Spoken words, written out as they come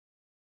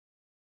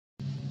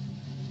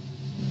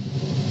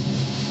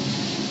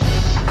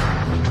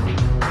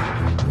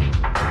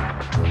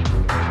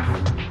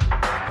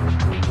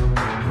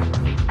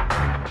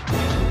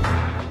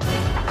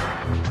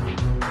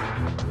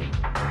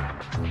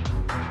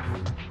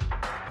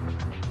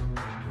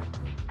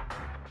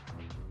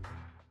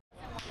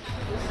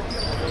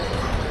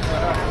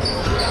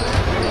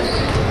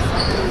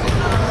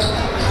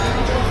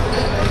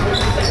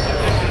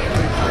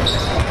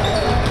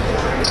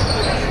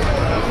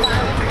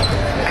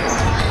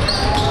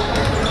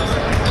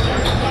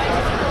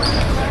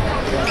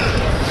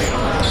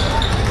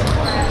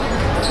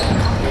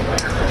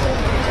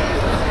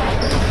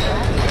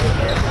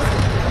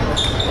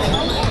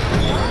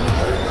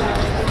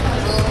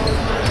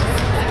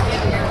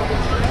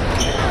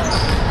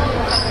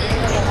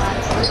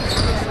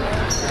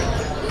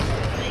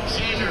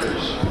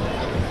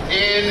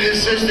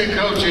assistant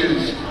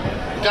coaches,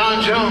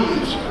 Don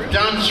Jones,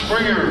 Don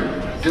Springer,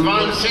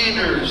 Devon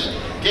Sanders,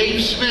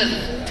 Dave Smith,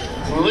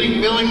 Malik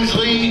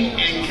Billingsley,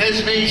 and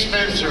Kesme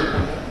Spencer.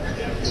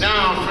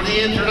 Now for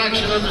the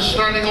introduction of the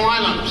starting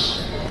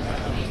lineups.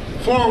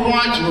 For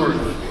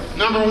Wadsworth,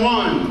 number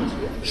 1,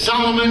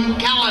 Solomon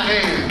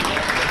Callahan.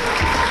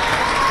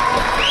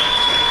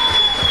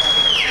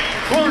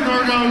 For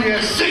Nordonia,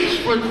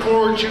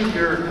 6'4"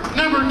 junior,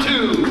 number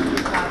 2,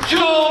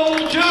 Joel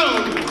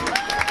Jones.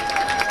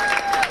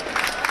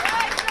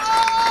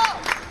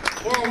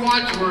 For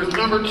Wadsworth,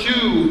 number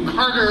 2,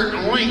 Carter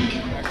Link.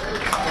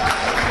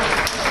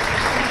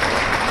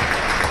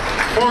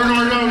 For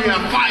Nordonia,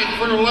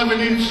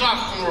 5'11"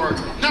 sophomore,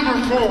 number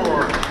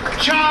 4,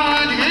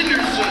 John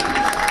Henderson.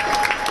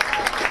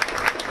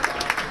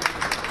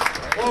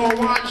 For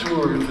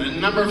Wadsworth,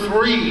 number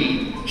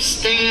 3,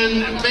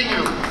 Stan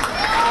Bingham.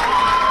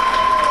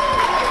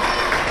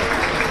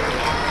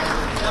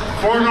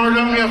 For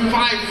Nordonia,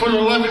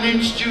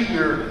 5'11"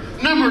 junior,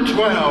 number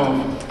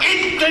 12,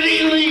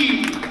 Anthony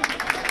Lee.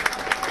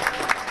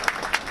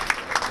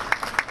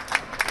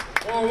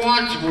 For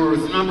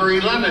Wadsworth, number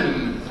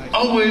 11,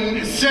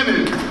 Owen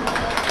Simmons.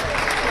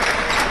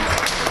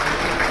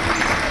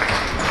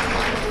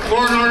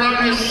 For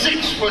Nordonia,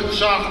 6'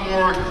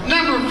 sophomore,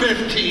 number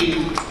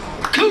 15,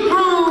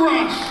 Cooper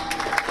Russ.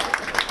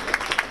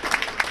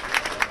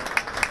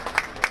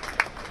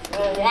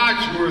 For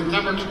Wadsworth,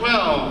 number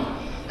 12,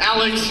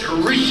 Alex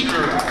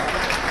Richter.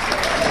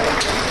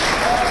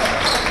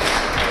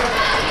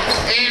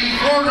 And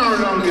for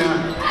Nordonia,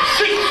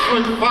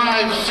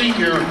 6'5"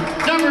 senior,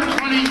 number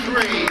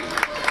 23,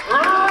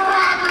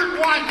 Robert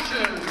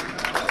Watson.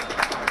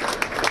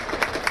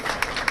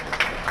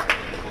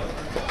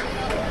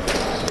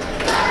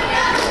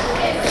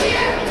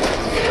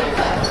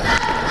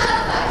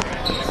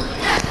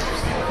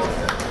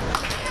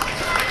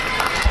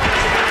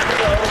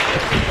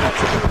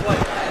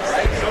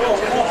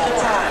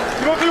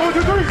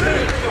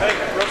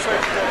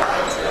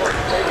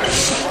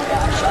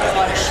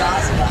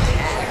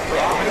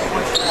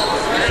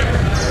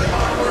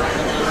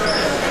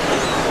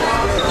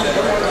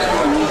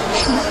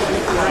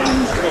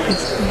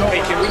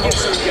 Hey, can we get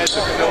some guys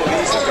that know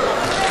these?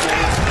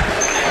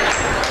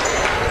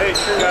 Hey,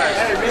 sure guys.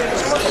 Hey, man,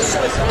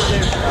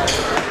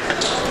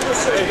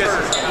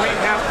 we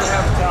have to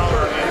have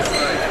tolerance.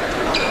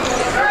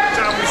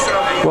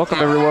 Welcome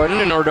everyone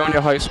to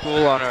Nordonia High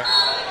School on a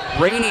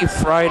rainy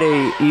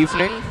Friday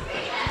evening.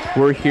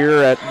 We're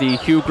here at the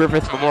Hugh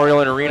Griffith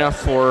Memorial Arena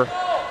for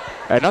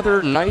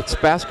another Knights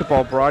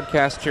basketball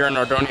broadcast here on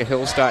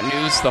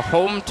NordoniaHills.news. The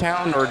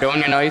hometown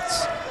Nordonia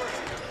Knights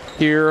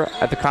here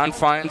at the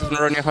confines of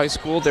Nordonia High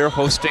School. They're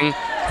hosting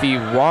the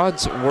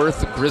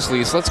Wadsworth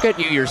Grizzlies. Let's get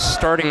you your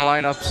starting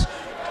lineups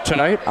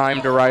tonight.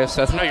 I'm Darayus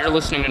Sethna. You're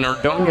listening to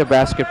Nordonia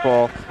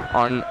basketball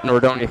on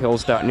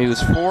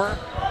NordoniaHills.news. For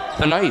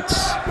the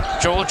Knights,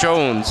 Joel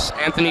Jones,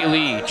 Anthony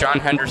Lee, John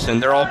Henderson,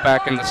 they're all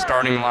back in the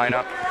starting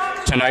lineup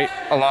tonight,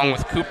 along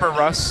with Cooper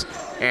Russ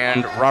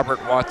and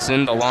Robert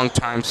Watson, the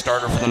longtime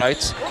starter for the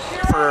Knights.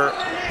 For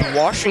the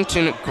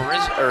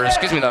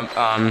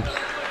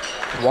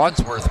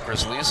Wadsworth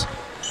Grizzlies,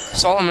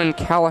 Solomon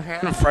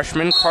Callahan, a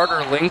freshman,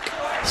 Carter Link,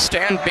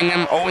 Stan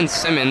Bingham, Owen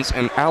Simmons,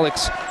 and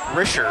Alex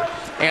Risher.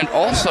 And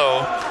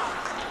also,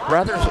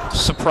 rather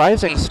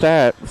surprising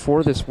stat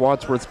for this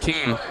Wadsworth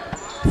team,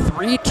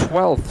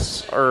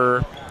 3/12,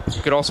 or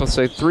you could also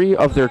say 3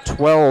 of their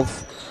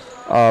 12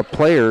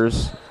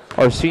 players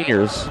are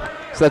seniors.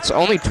 So that's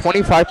only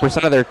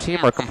 25% of their team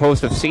are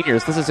composed of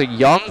seniors. This is a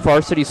young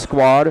varsity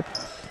squad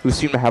who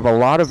seem to have a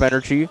lot of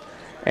energy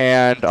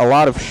and a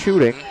lot of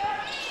shooting,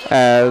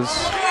 as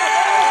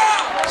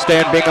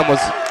Stan Bingham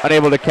was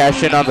unable to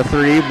cash in on the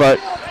 3, but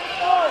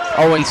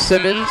Owen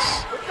Simmons,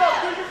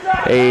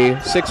 a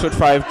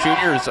 6'5"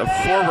 junior, is a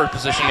forward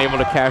position, able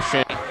to cash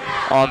in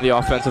on the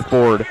offensive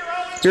board.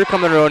 Here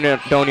come the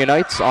Nordonia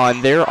Knights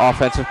on their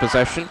offensive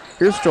possession.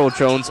 Here's Joel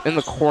Jones in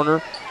the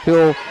corner.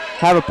 He'll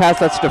have a pass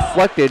that's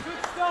deflected.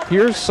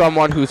 Here's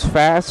someone who's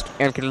fast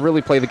and can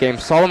really play the game.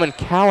 Solomon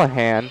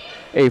Callahan,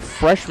 a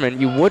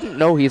freshman. You wouldn't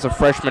know he's a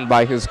freshman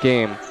by his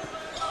game.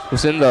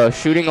 Was in the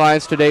shooting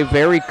lines today,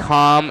 very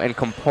calm and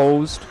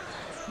composed,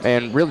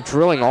 and really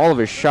drilling all of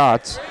his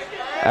shots,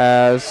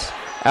 as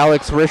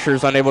Alex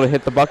Risher's unable to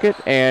hit the bucket,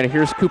 and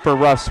here's Cooper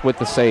Russ with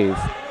the save.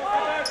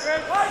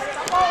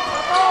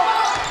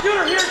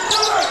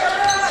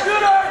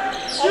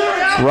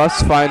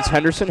 Russ finds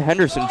Henderson.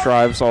 Henderson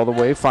drives all the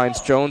way,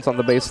 finds Jones on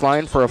the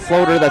baseline for a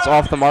floater that's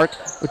off the mark.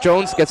 But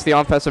Jones gets the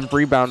offensive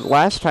rebound.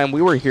 Last time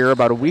we were here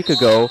about a week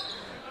ago,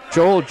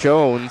 Joel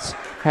Jones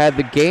had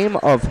the game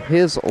of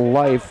his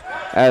life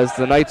as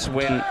the Knights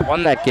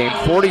won that game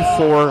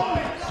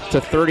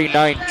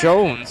 44-39.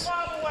 Jones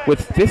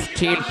with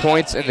 15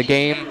 points in the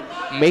game,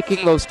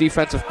 making those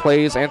defensive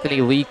plays.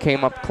 Anthony Lee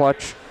came up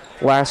clutch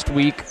last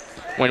week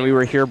when we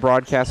were here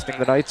broadcasting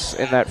the Knights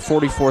in that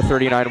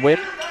 44-39 win.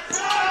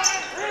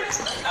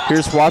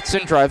 Here's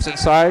Watson, drives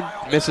inside,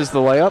 misses the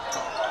layup.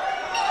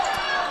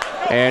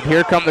 And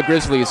here come the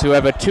Grizzlies, who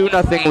have a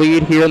 2-0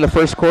 lead here in the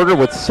first quarter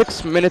with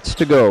 6 minutes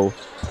to go.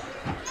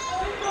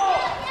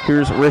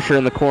 Here's Risher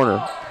in the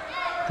corner.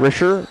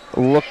 Risher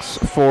looks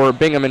for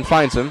Bingham and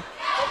finds him.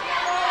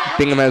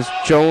 Bingham has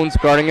Jones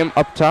guarding him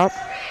up top.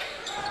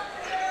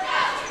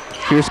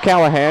 Here's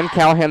Callahan.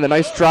 Callahan, the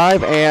nice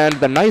drive and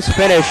the nice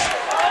finish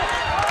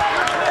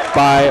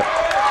by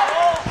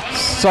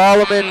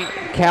Solomon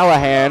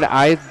Callahan.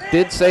 I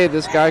did say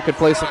this guy could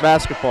play some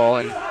basketball,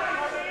 and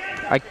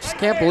I just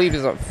can't believe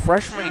he's a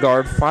freshman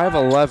guard,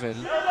 5'11".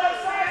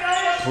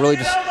 Really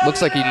just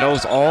looks like he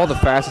knows all the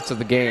facets of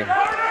the game.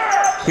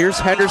 Here's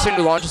Henderson,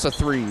 who launches a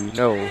three.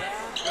 No.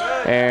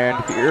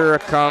 And here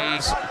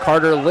comes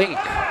Carter Link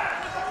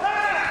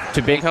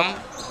to Bingham.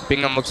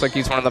 Bingham looks like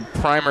he's one of the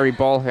primary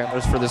ball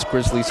handlers for this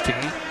Grizzlies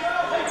team.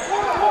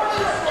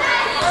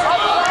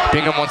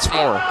 Bingham once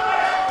more,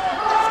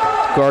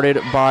 guarded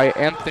by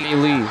Anthony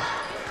Lee.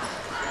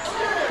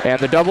 And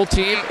the double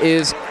team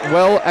is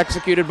well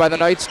executed by the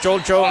Knights. Joel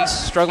Jones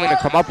struggling to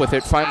come up with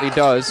it, finally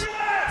does.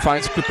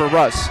 Finds Cooper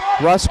Russ.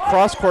 Russ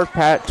cross-court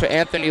pat to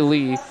Anthony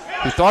Lee,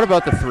 who thought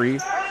about the three.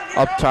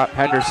 Up top,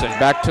 Henderson.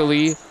 Back to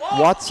Lee.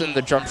 Watson,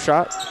 the jump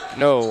shot.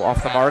 No,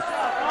 off the mark.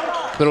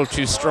 Little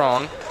too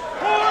strong.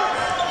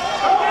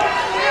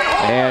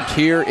 And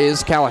here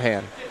is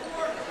Callahan.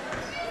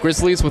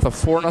 Grizzlies with a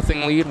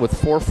 4-0 lead with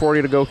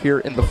 4:40 to go here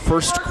in the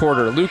first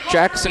quarter. Luke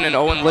Jackson and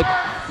Owen Lick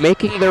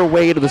making their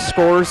way to the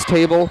scorers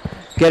table,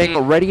 getting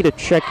ready to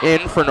check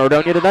in for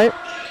Nordonia tonight.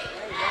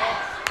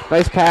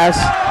 Nice pass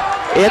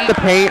in the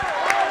paint.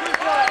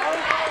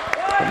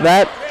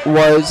 That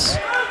was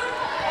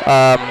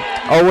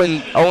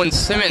Owen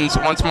Simmons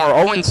once more.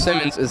 Owen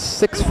Simmons is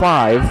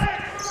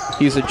 6'5".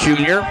 He's a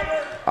junior,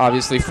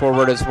 obviously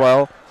forward as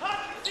well.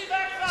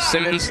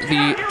 Simmons,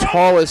 the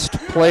tallest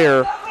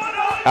player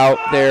out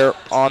there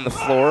on the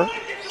floor.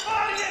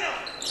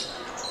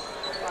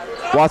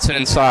 Watson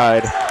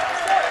inside.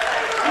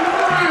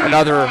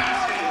 Another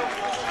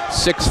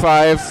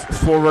 6'5"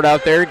 forward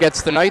out there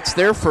gets the Knights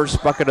their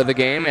first bucket of the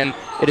game, and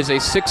it is a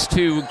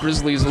 6-2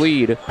 Grizzlies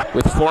lead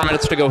with 4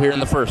 minutes to go here in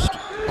the first.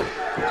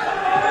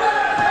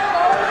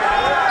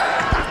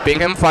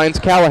 Bingham finds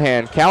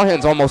Callahan.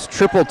 Callahan's almost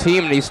triple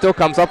teamed, and he still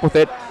comes up with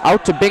it.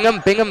 Out to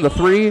Bingham. Bingham the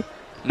three.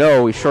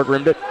 No, he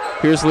short-rimmed it.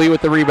 Here's Lee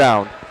with the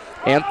rebound.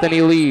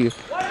 Anthony Lee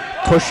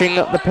pushing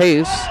the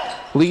pace.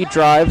 Lee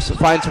drives,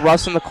 finds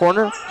Russ in the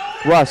corner.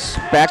 Russ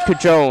back to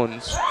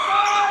Jones.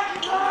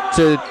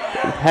 To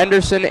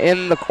Henderson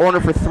in the corner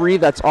for three.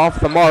 That's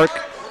off the mark.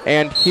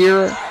 And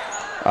here,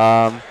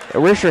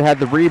 Risher had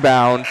the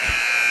rebound.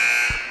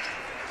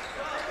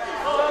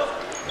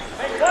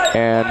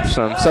 And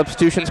some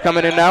substitutions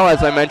coming in now.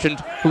 As I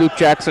mentioned, Luke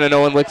Jackson and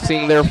Owen Lick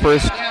seeing their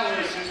first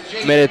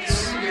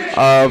minutes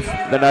of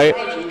the night.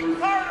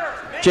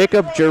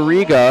 Jacob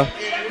Jariga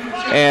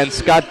and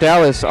Scott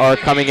Dallas are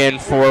coming in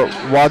for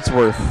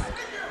Wadsworth.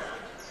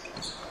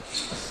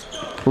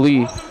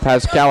 Lee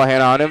has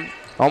Callahan on him.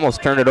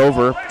 Almost turned it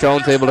over.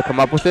 Jones able to come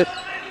up with it.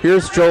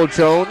 Here's Joel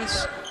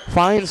Jones.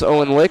 Finds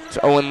Owen Lick.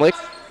 Owen Lick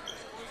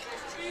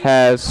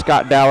has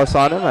Scott Dallas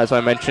on him. As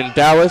I mentioned,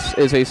 Dallas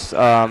is a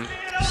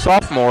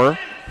sophomore,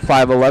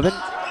 5'11".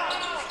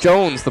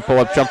 Jones, the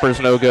pull-up jumper,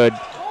 is no good.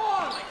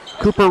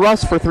 Cooper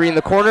Russ for three in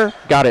the corner.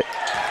 Got it.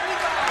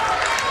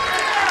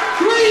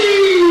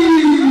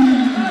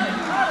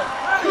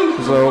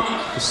 So,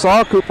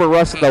 saw Cooper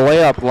Russ in the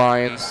layup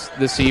lines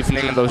this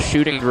evening in those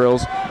shooting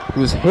drills. He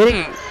was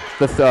hitting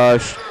the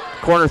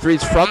corner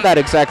threes from that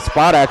exact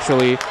spot,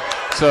 actually.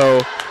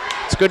 So,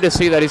 it's good to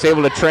see that he's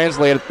able to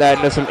translate that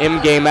into some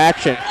in-game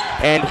action.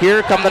 And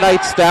here come the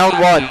Knights down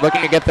one,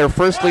 looking to get their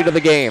first lead of the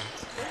game.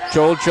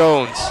 Joel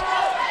Jones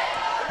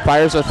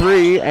fires a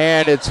three,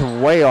 and it's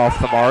way off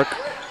the mark.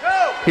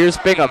 Here's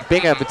Bingham.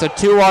 Bingham, it's a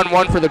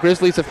 2-on-1 for the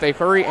Grizzlies if they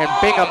hurry, and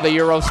Bingham, the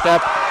Euro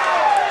step,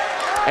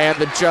 and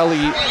the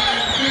jelly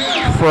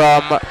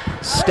from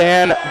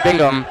Stan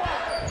Bingham,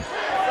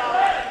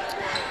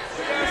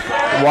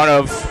 one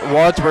of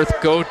Wadsworth's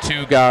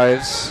go-to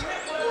guys,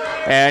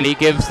 and he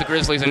gives the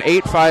Grizzlies an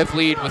 8-5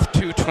 lead with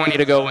 2:20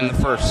 to go in the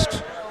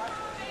first.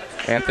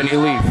 Anthony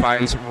Lee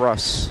finds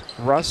Russ.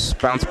 Russ,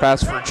 bounce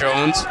pass for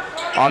Jones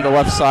on the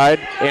left side,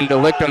 into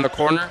Licht on the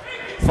corner.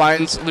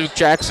 Finds Luke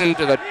Jackson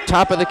to the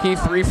top of the key,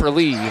 three for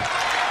Lee.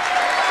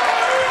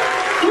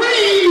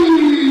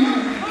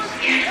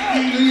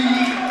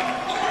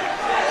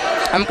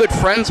 I'm good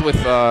friends with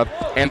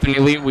Anthony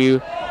Lee. We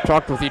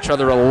talked with each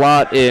other a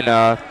lot in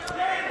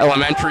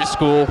elementary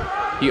school.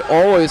 He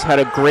always had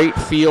a great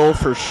feel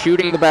for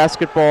shooting the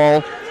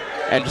basketball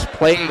and just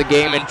playing the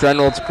game in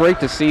general. It's great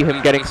to see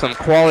him getting some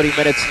quality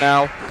minutes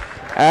now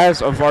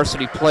as a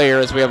varsity player,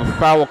 as we have a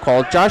foul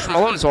call. Josh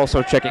Malone is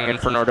also checking in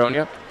for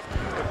Nordonia.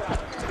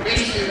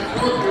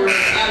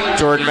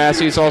 Jordan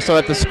Massey is also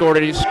at the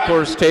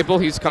scorers table.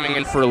 He's coming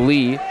in for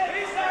Lee.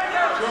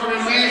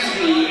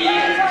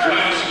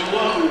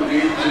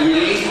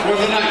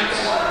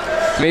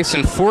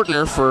 Mason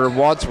Fortner for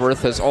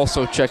Wadsworth has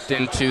also checked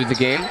into the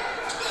game.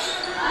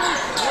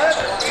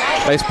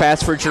 Nice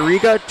pass for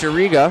Jariga.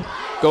 Jariga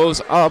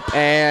goes up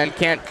and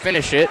can't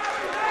finish it.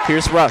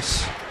 Here's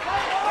Russ.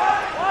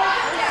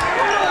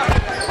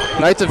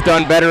 Knights have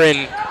done better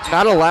in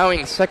not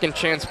allowing second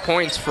chance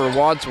points for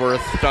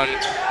Wadsworth. Done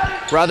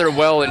rather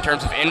well in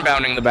terms of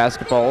inbounding the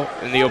basketball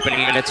in the opening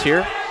minutes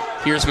here.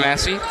 Here's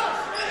Massey.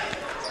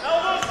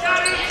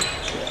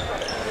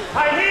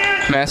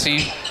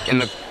 Massey in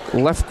the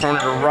left corner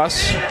to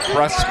Russ.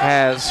 Russ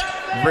has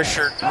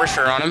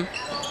Risher on him.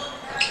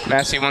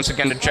 Massey once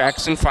again to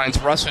Jackson,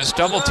 finds Russ, who's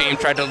double team,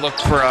 tried to look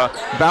for a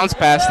bounce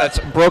pass that's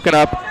broken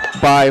up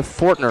by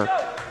Fortner.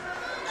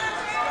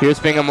 Here's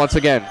Bingham once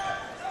again.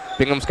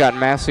 Bingham's got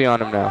Massey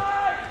on him now.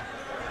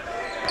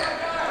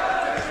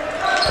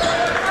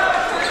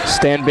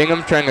 Stan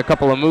Bingham trying a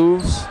couple of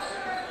moves.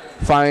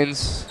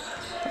 Finds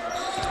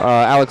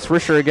Alex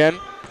Risher again.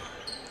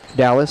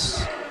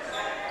 Dallas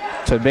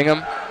to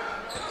Bingham.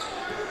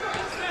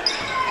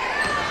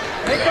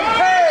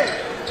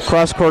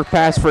 Cross-court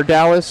pass for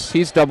Dallas.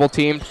 He's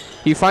double-teamed.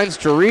 He finds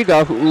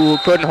Jariga, who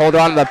couldn't hold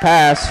on to the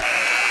pass.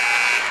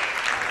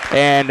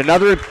 And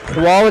another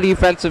quality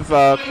defensive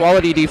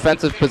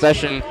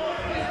possession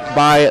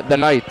by the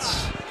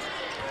Knights,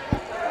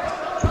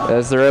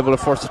 as they're able to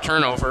force a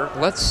turnover.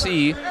 Let's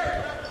see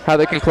how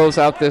they can close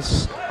out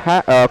this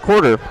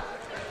quarter.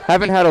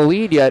 Haven't had a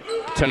lead yet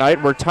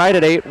tonight. We're tied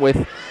at 8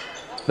 with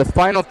the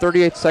final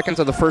 38 seconds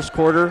of the first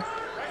quarter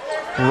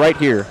right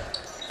here.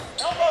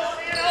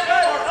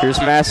 Here's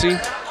Massey.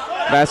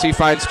 Massey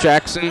finds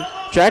Jackson.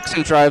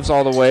 Jackson drives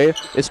all the way.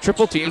 Is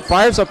triple team.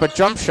 Fires up a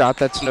jump shot.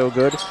 That's no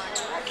good.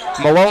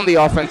 Malone, the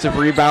offensive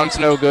rebound's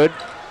no good.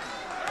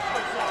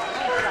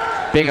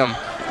 Bingham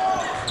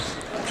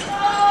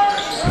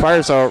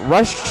fires a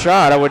rushed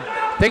shot. I would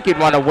think you'd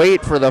want to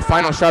wait for the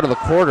final shot of the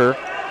quarter.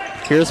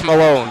 Here's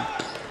Malone.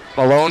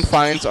 Malone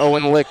finds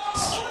Owen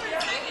Lichts.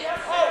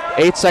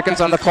 8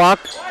 seconds on the clock.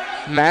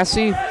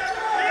 Massey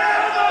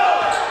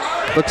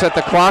looks at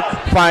the clock,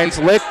 finds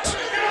Licht.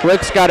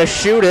 Licht's got to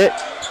shoot it.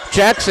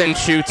 Jackson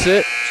shoots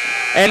it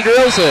and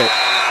drills it.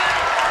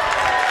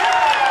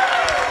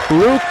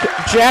 Luke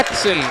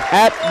Jackson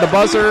at the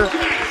buzzer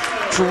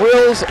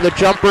drills the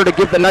jumper to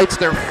give the Knights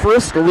their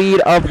first lead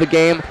of the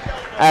game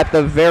at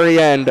the very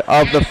end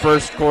of the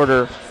first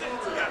quarter.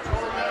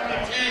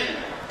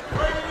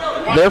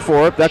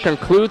 Therefore, that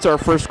concludes our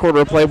first quarter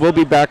of play. We'll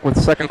be back with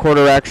second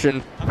quarter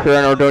action here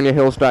on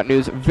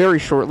NordoniaHills.news very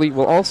shortly.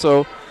 We'll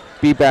also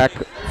be back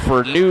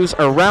for news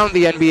around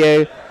the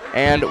NBA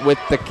and with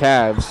the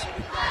Cavs.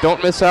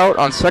 Don't miss out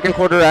on second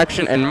quarter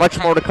action and much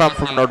more to come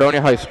from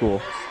Nordonia High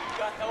School.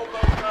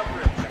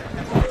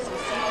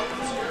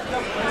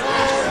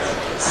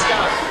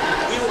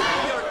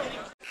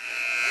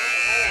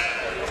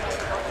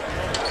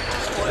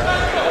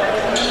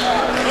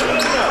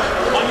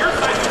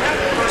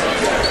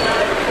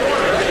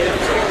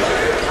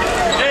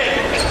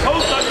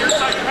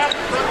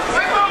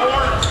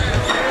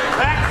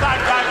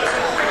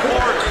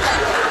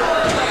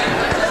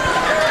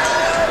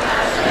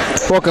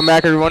 Welcome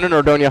back, everyone, to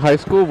Nordonia High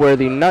School, where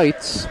the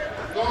Knights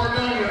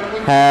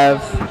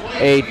have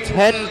a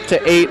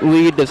 10-8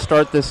 lead to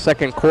start this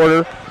second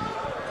quarter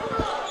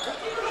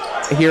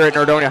here at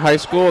Nordonia High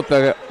School. It's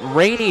a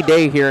rainy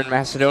day here in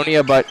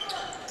Macedonia, but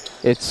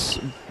it's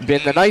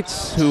been the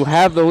Knights who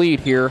have the lead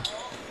here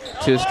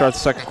to start the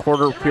second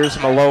quarter. Here's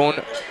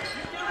Malone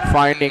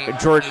finding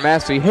Jordan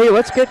Massey. Hey,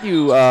 let's get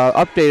you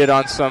updated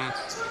on some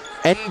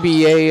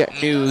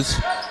NBA news.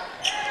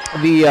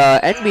 The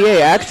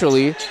NBA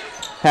actually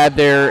had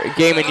their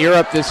game in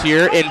Europe this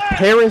year in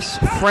Paris,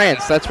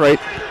 France. That's right,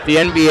 the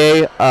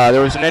NBA.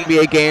 There was an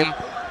NBA game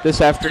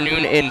this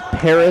afternoon in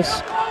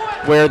Paris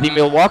where the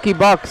Milwaukee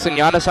Bucks and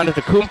Giannis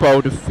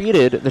Antetokounmpo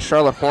defeated the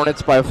Charlotte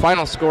Hornets by a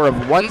final score of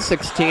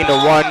 116 to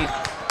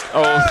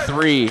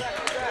 103.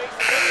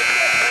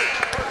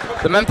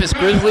 The Memphis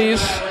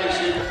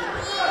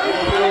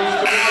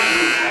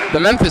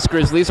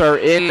Grizzlies are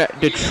in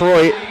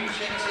Detroit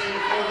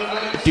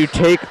to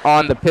take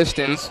on the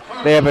Pistons.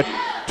 They have a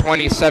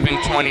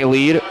 27-20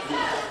 lead.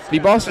 The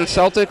Boston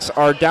Celtics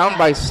are down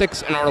by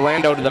 6 in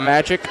Orlando to the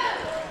Magic.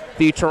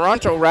 The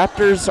Toronto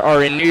Raptors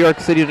are in New York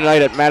City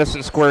tonight at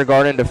Madison Square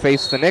Garden to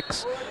face the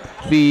Knicks.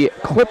 The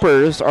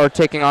Clippers are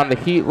taking on the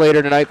Heat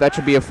later tonight. That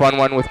should be a fun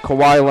one with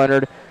Kawhi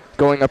Leonard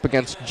going up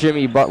against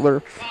Jimmy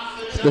Butler.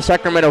 The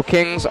Sacramento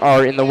Kings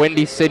are in the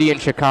Windy City in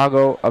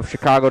Chicago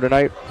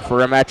tonight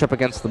for a matchup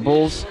against the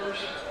Bulls.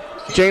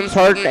 James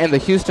Harden and the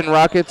Houston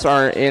Rockets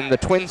are in the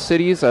Twin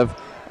Cities of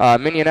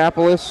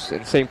Minneapolis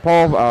and St.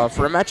 Paul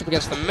for a matchup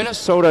against the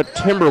Minnesota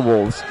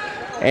Timberwolves.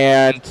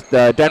 And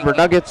the Denver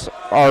Nuggets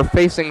are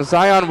facing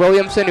Zion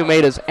Williamson, who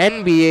made his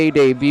NBA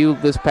debut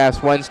this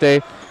past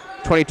Wednesday.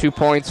 22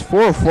 points,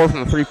 4 of 4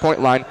 from the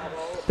three-point line.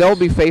 They'll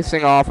be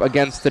facing off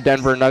against the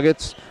Denver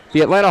Nuggets.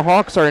 The Atlanta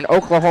Hawks are in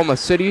Oklahoma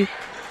City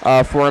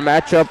for a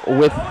matchup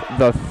with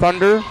the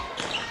Thunder.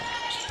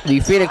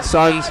 The Phoenix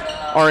Suns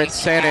are in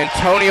San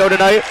Antonio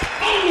tonight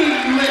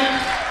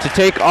to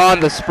take on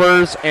the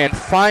Spurs. And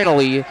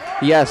finally,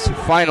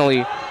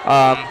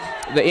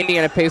 the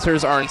Indiana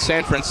Pacers are in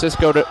San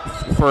Francisco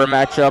for a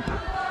matchup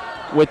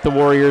with the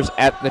Warriors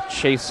at the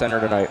Chase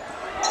Center tonight.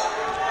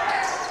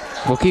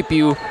 We'll keep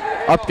you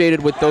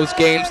updated with those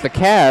games. The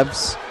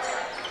Cavs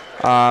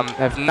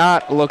have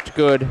not looked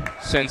good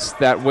since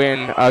that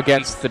win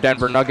against the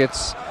Denver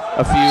Nuggets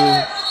a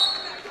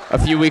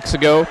few weeks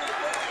ago,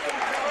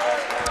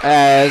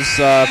 as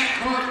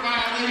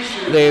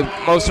they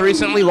most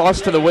recently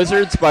lost to the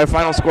Wizards by a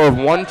final score of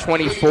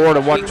 124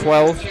 to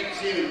 112.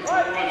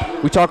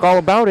 We talk all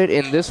about it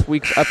in this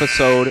week's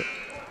episode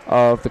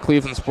of the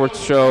Cleveland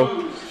Sports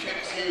Show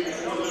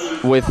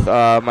with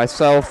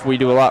myself. We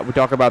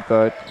talk about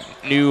the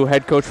new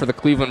head coach for the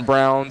Cleveland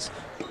Browns,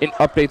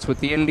 updates with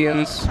the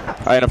Indians,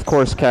 and of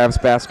course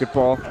Cavs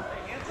basketball.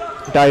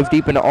 Dive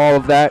deep into all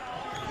of that.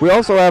 We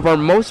also have our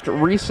most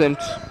recent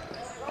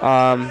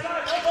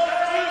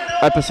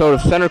episode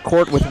of Center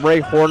Court with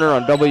Ray Horner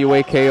on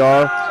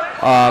WAKR.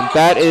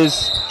 That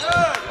is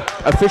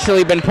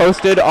officially been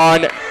posted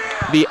on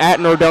the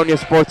 @Nordonia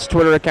Sports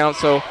Twitter account,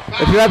 so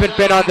if you haven't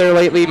been on there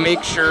lately,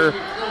 make sure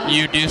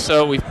you do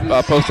so. We've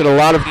posted a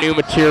lot of new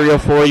material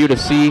for you to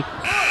see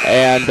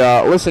and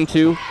listen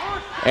to,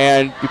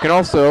 and you can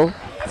also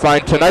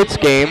find tonight's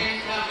game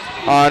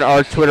on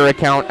our Twitter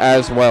account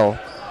as well.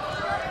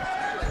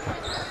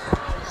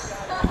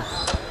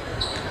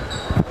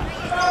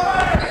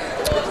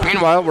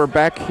 Meanwhile, we're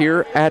back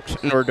here at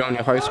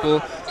Nordonia High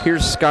School.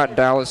 Here's Scott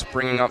Dallas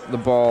bringing up the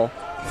ball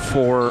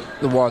for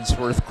the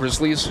Wadsworth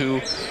Grizzlies,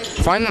 who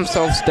find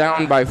themselves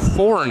down by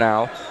 4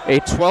 now, a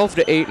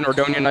 12-8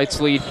 Nordonia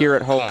Knights lead here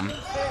at home.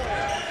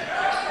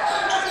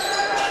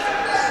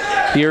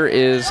 Here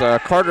is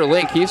Carter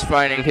Link. He's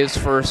finding his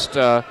first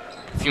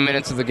few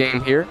minutes of the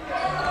game here.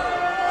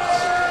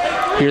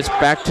 Here's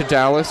back to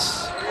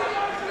Dallas.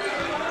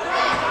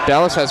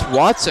 Dallas has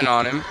Watson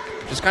on him,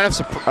 which is kind of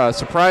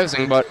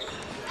surprising, but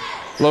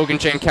Logan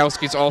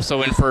Jankowski's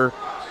also in for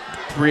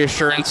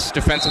reassurance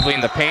defensively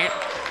in the paint.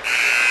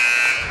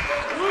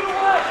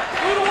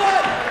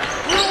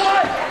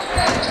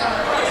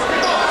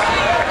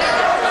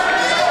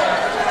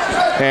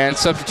 And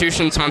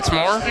substitutions once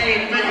more.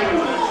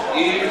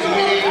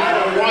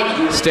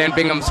 Stan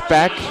Bingham's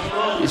back.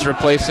 He's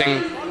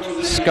replacing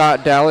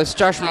Scott Dallas.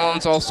 Josh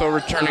Malone's also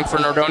returning for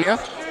Nordonia.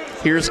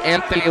 Here's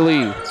Anthony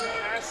Lee.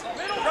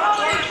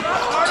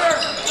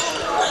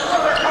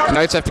 The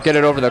Knights have to get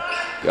it over the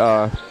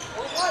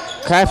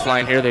half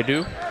line here. They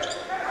do.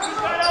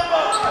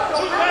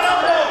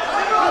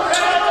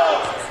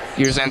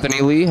 Here's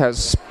Anthony Lee.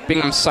 Has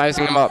Bingham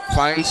sizing him up.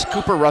 Finds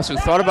Cooper Russ, who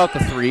thought about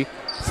the 3.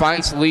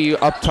 Finds Lee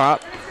up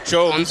top.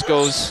 Jones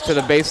goes to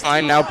the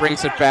baseline, now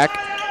brings it back.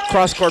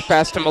 Cross-court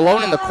pass to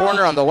Malone in the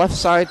corner on the left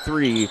side,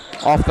 3.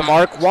 Off the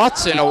mark,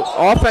 Watson,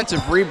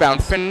 offensive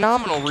rebound,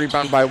 phenomenal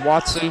rebound by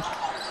Watson.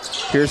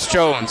 Here's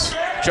Jones.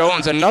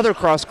 Jones, another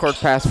cross-court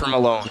pass for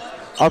Malone.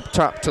 Up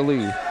top to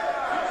Lee.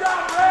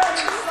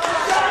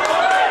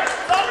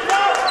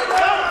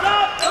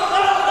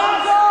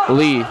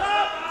 Lee,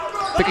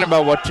 thinking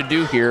about what to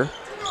do here.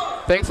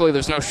 Thankfully,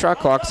 there's no shot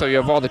clock, so you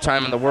have all the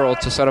time in the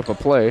world to set up a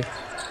play.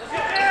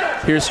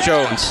 Here's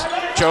Jones.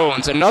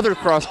 Jones, another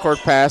cross-court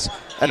pass,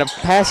 and a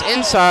pass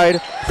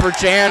inside for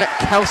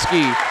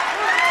Jankowski.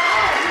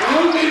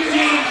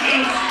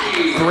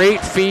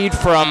 Great feed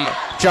from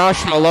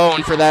Josh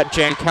Malone for that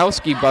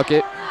Jankowski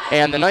bucket,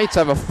 and the Knights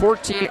have a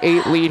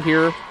 14-8 lead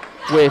here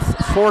with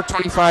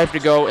 4:25 to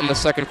go in the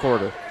second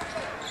quarter.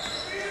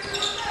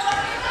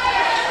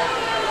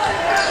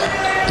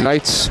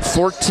 Knights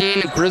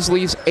 14,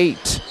 Grizzlies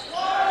 8.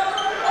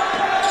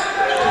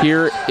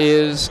 Here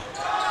is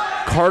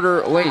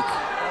Carter Link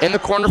in the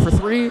corner for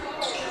 3,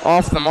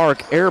 off the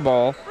mark, air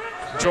ball.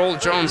 Joel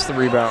Jones the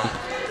rebound.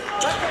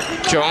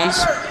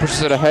 Jones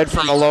pushes it ahead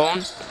for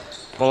Malone.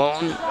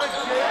 Malone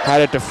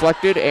had it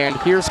deflected, and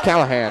here's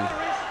Callahan.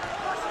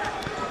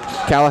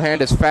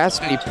 Callahan is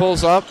fast, and he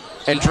pulls up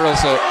and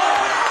drills it.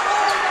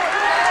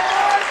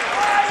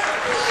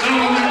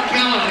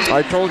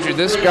 I told you,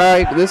 this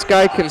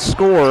guy can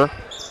score.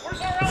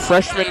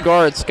 Freshman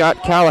guard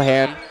Scott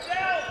Callahan,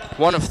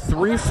 one of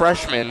 3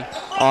 freshmen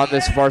on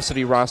this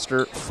varsity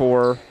roster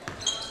for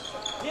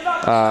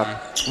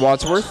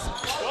Wadsworth.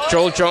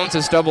 Joel Jones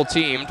is double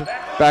teamed.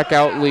 Back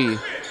out Lee,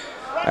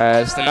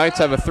 as the Knights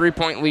have a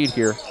 3-point lead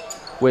here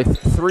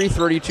with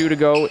 3:32 to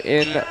go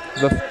in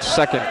the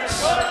second.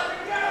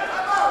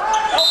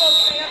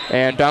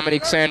 And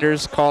Dominique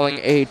Sanders calling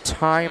a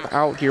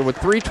timeout here with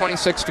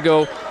 3:26 to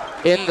go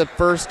in the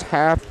first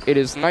half. It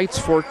is Knights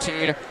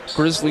 14,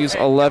 Grizzlies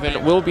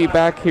 11. We'll be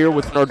back here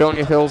with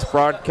Nordonia Hills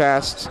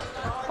broadcasts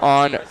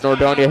on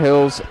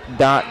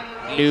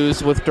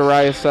NordoniaHills.news with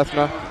Darayus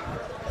Sethna.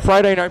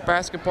 Friday night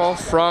basketball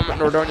from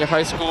Nordonia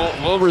High School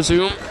will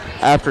resume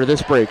after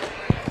this break.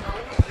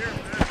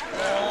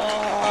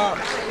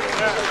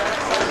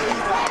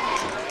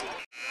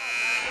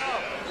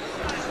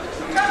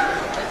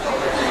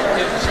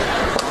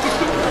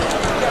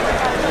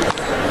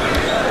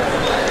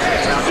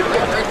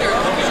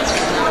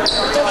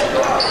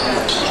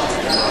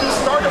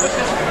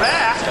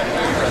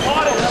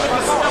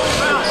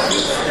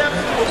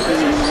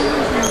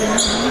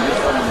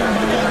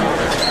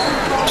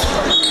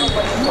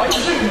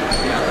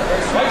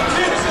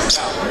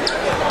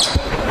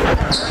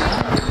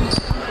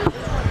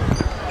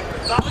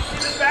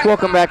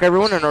 Welcome back,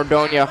 everyone, to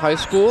Nordonia High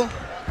School.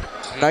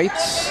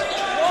 Knights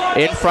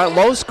in front,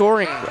 low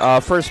scoring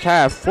first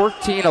half,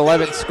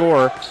 14-11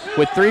 score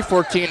with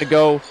 3:14 to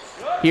go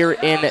here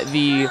in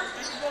the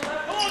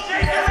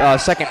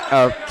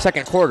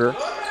second quarter.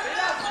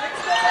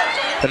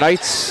 The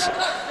Knights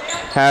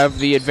have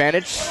the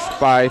advantage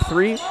by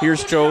 3.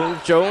 Here's Joe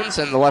Jones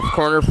in the left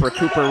corner for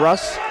Cooper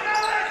Russ.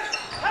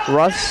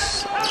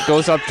 Russ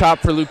goes up top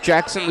for Luke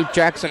Jackson. Luke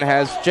Jackson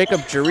has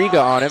Jacob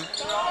Jariga on him.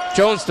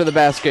 Jones to the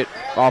basket,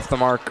 off the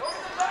mark.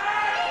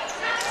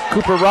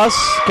 Cooper Russ,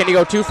 can he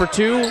go 2 for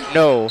 2?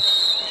 No.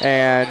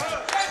 And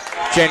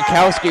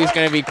Jankowski is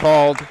going to be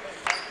called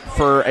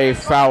for a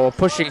foul,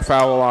 pushing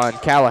foul on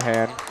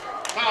Callahan.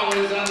 Foul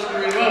is on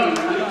number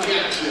 11, Luke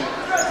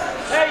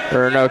Jackson.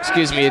 Or no,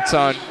 excuse me, it's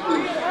on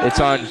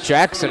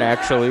Jackson,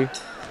 actually.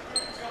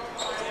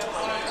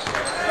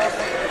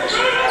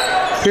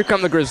 Here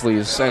come the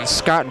Grizzlies and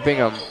Scott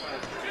Bingham.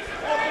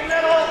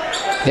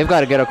 They've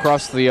got to get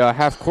across the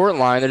half-court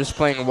line. They're just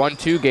playing a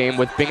 1-2 game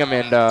with Bingham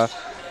and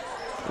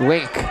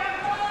Link.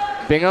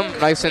 Bingham,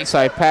 nice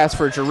inside pass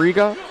for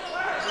Jariga.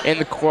 In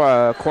the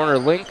corner,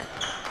 Link.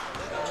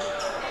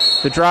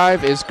 The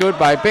drive is good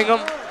by Bingham.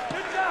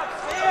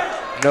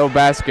 No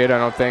basket, I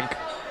don't think.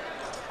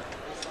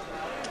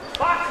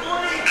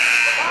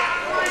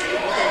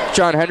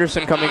 John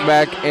Henderson coming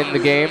back in the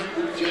game.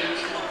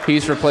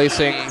 He's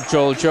replacing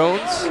Joel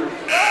Jones.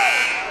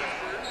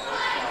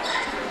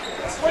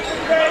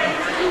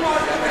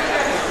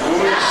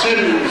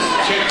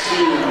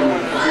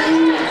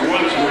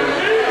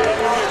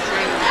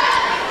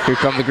 Here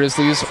come the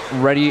Grizzlies,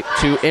 ready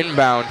to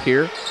inbound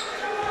here.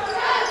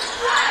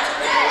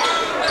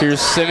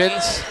 Here's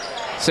Simmons.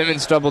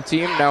 Simmons double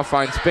team, now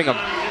finds Bingham.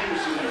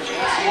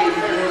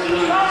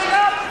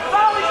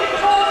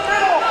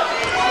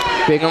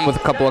 Bingham with a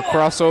couple of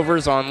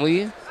crossovers on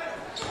Lee.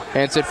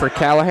 Hands it for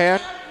Callahan.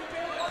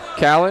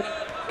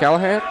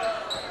 Callahan.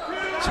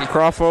 Some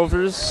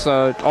crossovers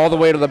all the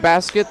way to the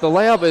basket. The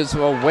layup is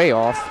way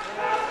off.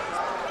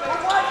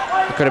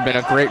 It could have been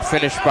a great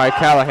finish by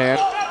Callahan.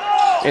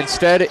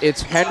 Instead,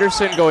 it's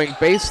Henderson going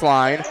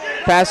baseline.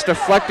 Pass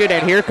deflected,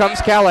 and here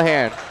comes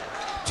Callahan.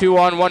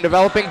 2-on-1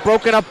 developing.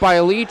 Broken up by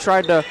Lee.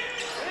 Tried to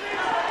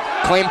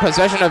claim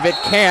possession of it.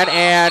 Can't,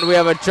 and we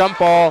have a jump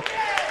ball.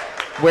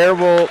 Where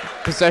will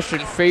possession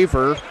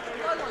favor?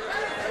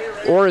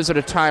 Or is it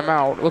a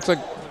timeout? It looks like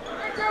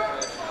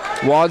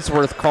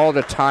Wadsworth called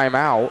a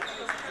timeout.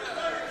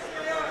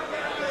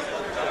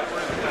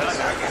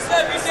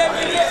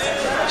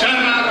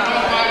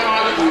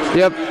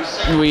 Yep,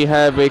 we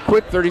have a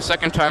quick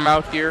 30-second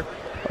timeout here.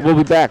 We'll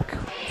be back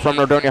from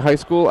Nordonia High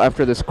School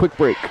after this quick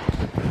break.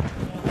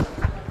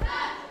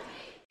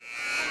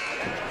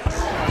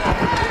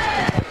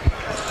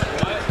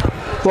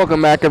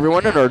 Welcome back,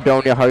 everyone, to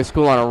Nordonia High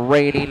School on a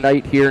rainy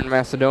night here in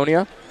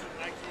Macedonia.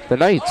 The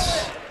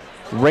Knights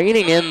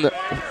reining in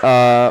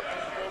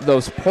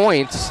those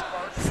points.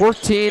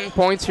 14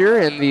 points here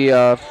in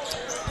the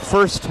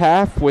first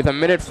half with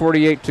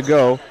 1:48 to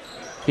go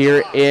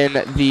here in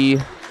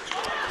the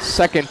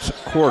second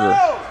quarter.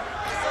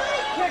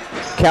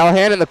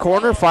 Callahan in the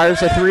corner,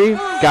 fires a 3,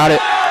 got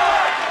it.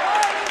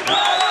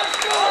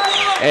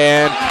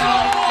 And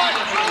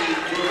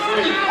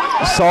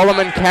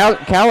Solomon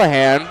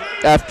Callahan,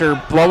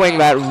 after blowing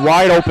that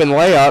wide open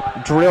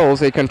layup,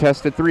 drills a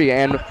contested 3.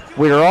 And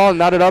we are all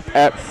knotted up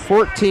at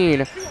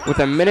 14 with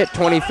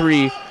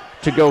 1:23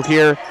 to go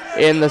here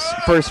in the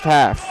first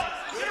half.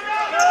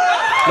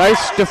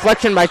 Nice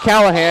deflection by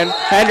Callahan.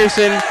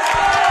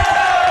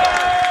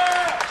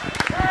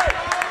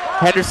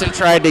 Henderson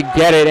tried to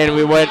get it, and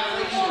we went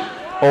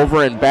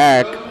over and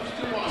back.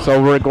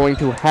 So we're going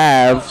to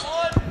have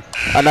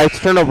a Knights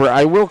turnover.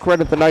 I will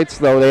credit the Knights,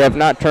 though. They have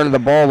not turned the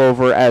ball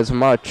over as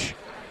much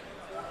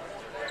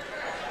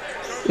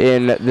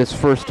in this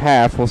first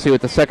half. We'll see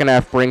what the second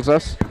half brings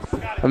us.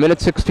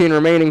 1:16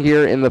 remaining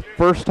here in the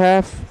first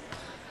half.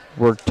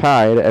 We're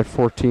tied at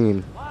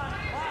 14.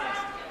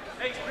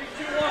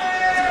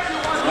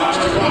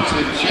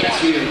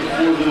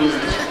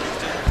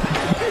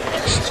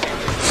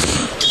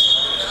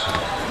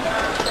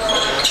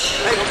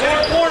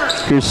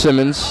 Here's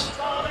Simmons.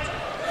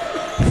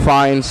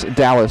 Finds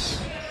Dallas.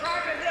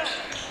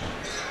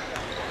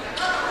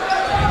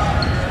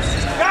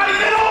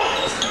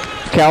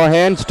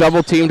 Callahan's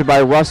double teamed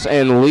by Russ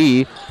and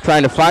Lee.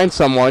 Trying to find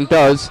someone.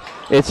 Does.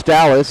 It's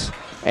Dallas.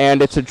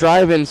 And it's a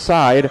drive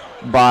inside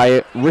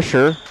by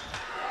Risher.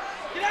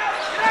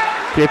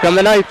 Here come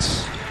the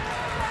Knights.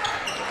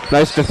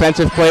 Nice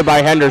defensive play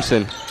by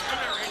Henderson.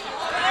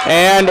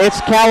 And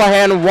it's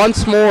Callahan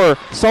once more.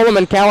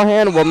 Solomon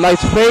Callahan will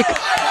nice fake.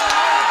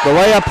 The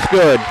layup's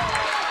good.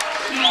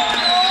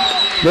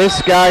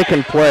 This guy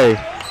can play.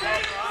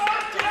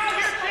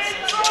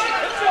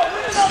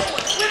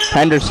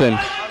 Henderson,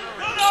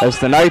 as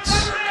the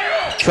Knights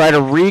try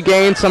to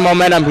regain some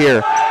momentum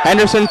here.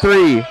 Henderson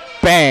 3,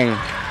 bang.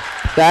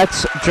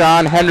 That's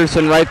John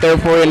Henderson right there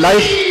for you.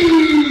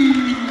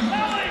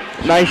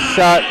 Nice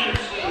shot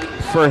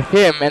for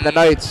him, and the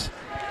Knights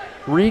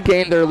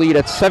regain their lead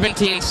at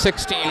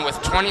 17-16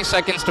 with 20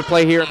 seconds to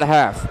play here in the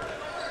half.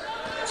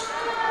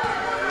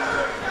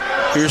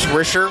 Here's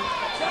Risher.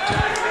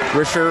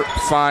 Risher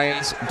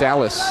finds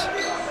Dallas.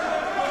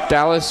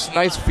 Dallas,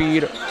 nice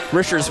feed.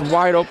 Risher's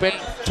wide open,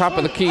 top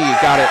of the key,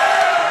 got it.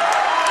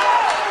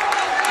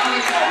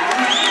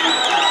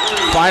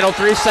 Final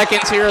 3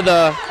 seconds here of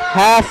the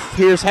half.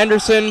 Here's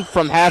Henderson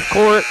from half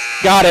court,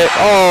 got it.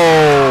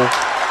 Oh!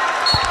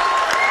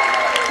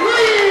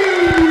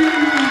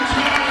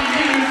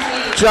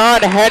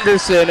 John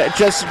Henderson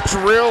just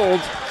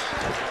drilled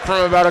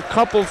from about a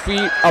couple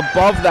feet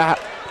above that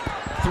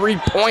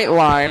three-point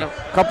line,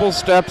 couple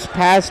steps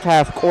past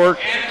half court,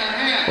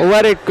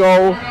 let it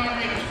go,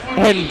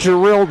 and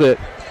drilled it.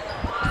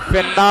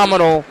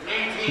 Phenomenal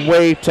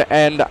way to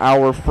end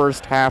our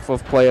first half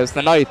of play as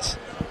the Knights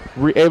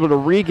able to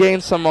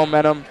regain some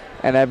momentum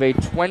and have a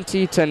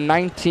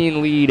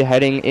 20-19 lead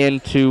heading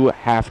into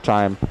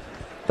halftime.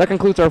 That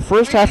concludes our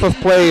first half of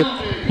play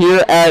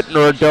here at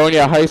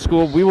Nordonia High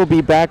School. We will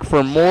be back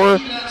for more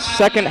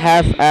second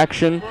half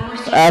action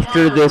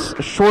after this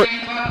short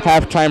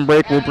halftime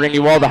break. We'll bring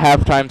you all the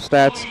halftime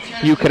stats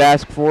you could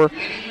ask for.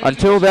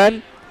 Until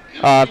then,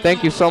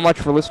 thank you so much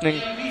for listening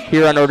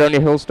here on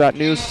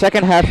NordoniaHills.news.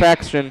 Second half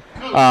action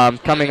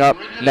coming up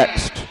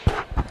next.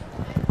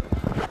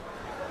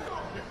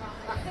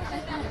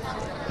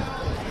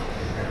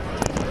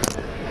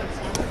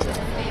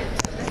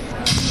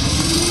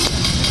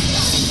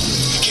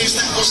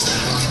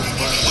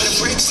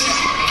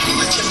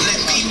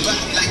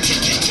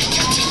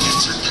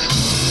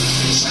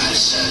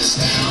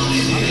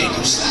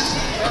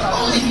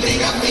 Only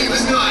thing I fear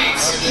is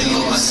noise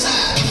on my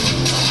side.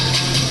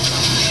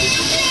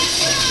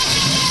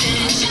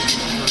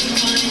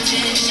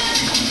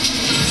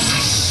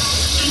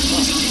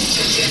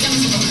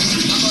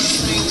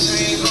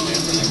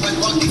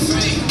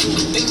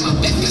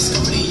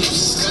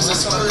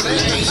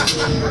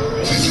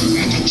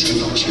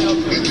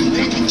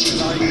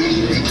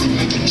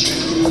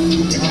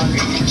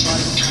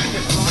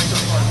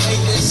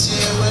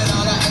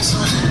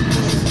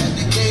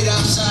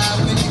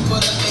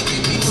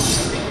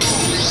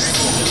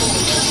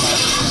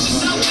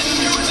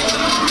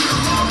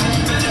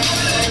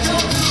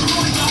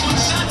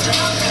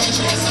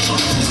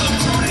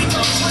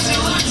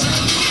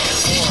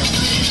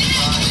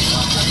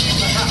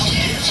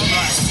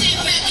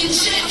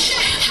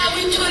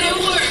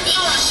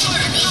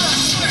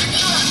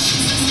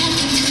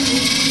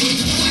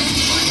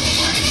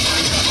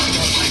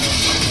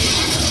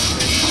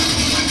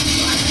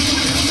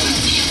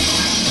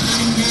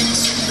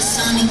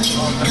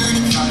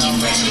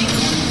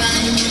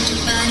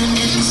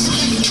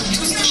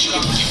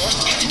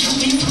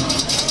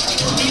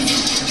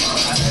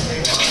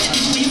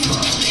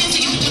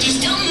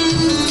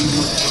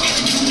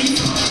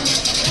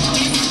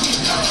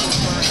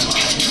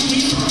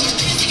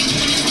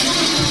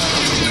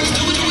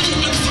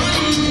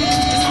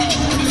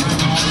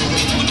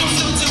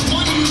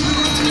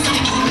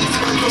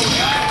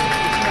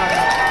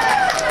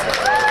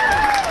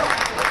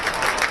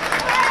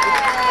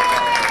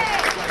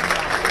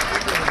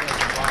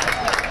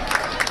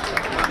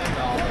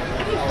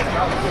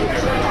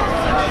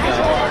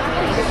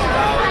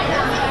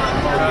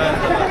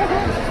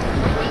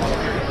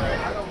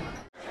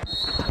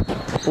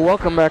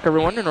 Welcome back,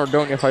 everyone, to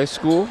Nordonia High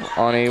School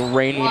on a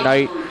rainy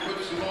night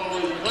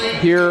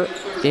here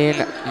in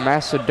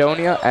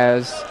Macedonia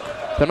as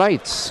the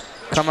Knights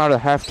come out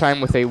of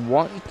halftime with a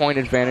 1-point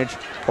advantage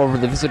over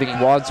the visiting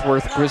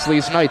Wadsworth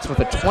Grizzlies. Knights with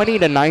a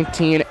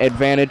 20-19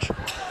 advantage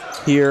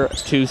here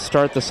to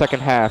start the second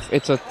half.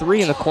 It's a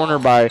three in the corner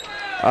by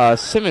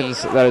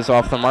Simmons that is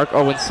off the mark.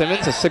 Owen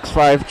Simmons, a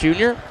 6'5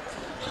 junior,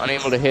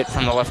 unable to hit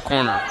from the left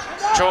corner.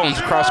 Jones,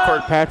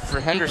 cross-court pass for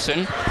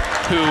Henderson,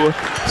 who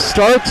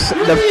starts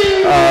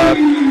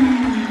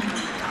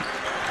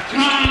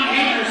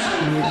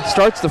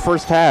the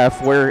first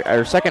half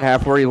or second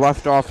half where he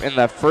left off in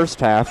that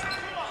first half.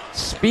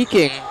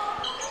 Speaking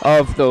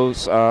of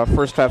those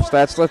first half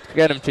stats, let's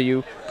get them to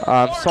you.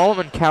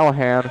 Solomon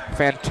Callahan,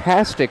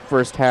 fantastic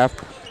first half,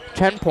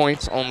 10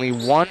 points, only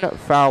 1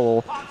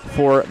 foul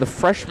for the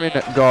freshman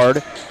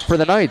guard for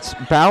the Knights.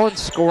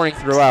 Balanced scoring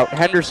throughout.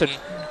 Henderson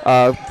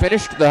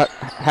finished the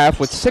half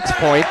with 6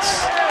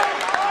 points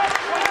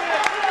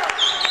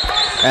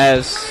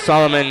as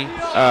Solomon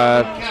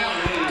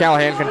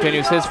Callahan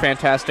continues his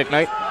fantastic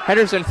night.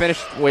 Henderson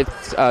finished with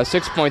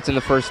 6 points in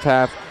the first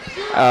half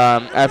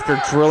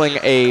after drilling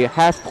a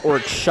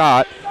half-court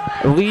shot.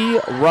 Lee,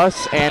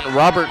 Russ, and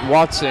Robert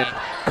Watson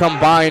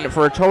combined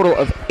for a total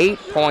of 8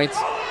 points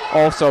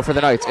also for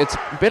the Knights. It's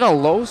been a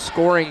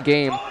low-scoring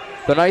game.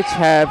 The Knights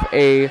have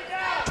a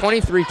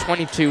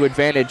 23-22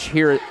 advantage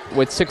here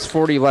with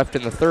 6:40 left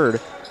in the third.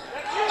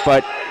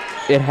 But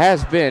it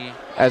has been,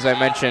 as I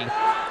mentioned,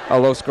 a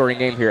low-scoring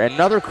game here.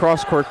 Another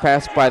cross-court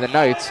pass by the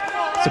Knights.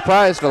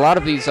 Surprised, a lot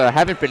of these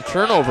haven't been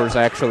turnovers,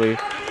 actually.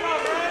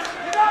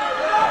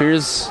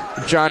 Here's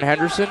John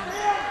Henderson,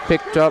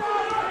 picked up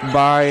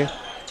by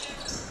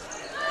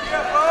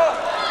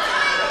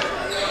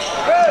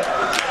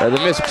The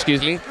miss,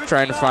 excuse me.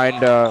 Trying to find,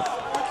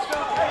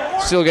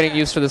 still getting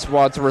used to this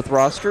Wadsworth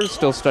roster,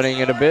 still studying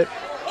it a bit.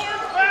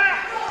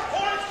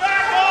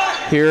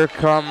 Here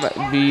come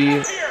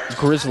the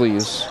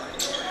Grizzlies.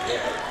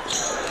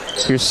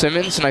 Here's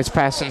Simmons, nice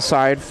pass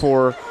inside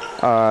for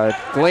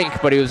Link,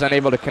 but he was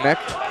unable to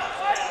connect.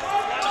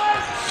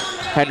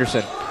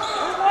 Henderson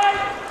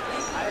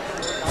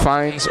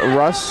finds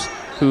Russ,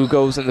 who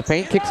goes in the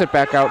paint, kicks it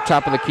back out,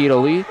 top of the key to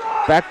Lee.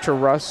 Back to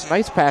Russ,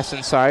 nice pass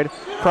inside,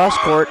 cross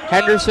court,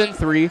 Henderson,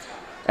 three,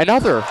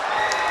 another.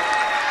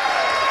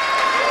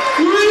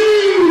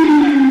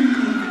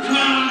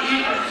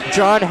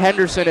 John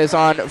Henderson is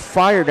on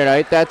fire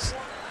tonight. That's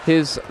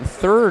his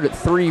third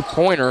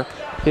three-pointer.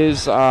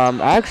 His,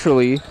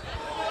 actually,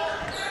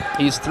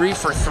 he's 3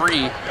 for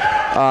 3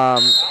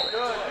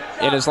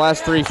 in his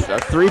last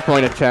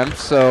three-point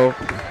attempts, so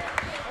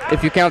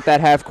if you count that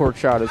half-court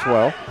shot as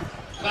well.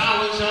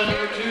 Foul is on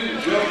here too,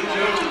 Joe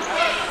Jones.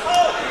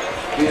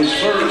 His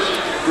first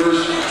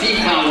team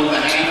foul of the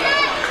half.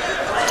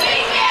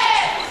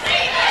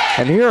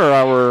 And here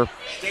are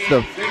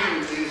the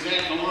Fingers is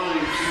at the line,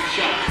 2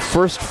 shots.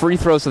 first free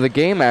throws of the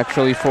game,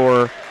 actually,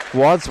 for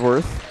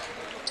Wadsworth.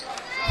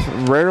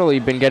 Rarely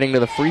been getting to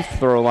the free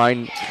throw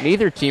line.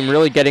 Neither team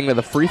really getting to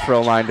the free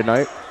throw line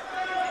tonight.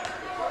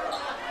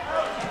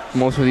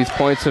 Most of these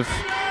points have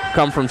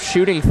come from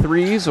shooting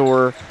threes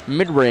or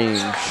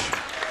mid-range.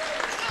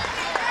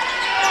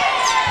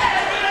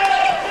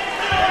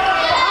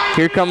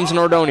 Here comes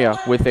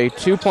Nordonia with a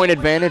 2-point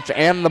advantage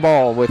and the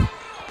ball with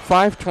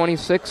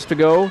 5:26 to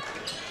go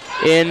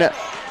in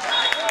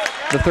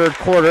the third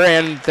quarter,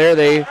 and there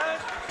they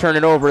turn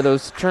it over.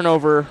 Those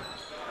turnover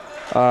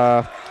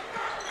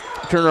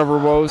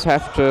woes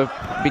have to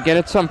begin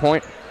at some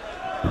point.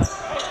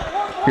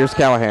 Here's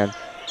Callahan,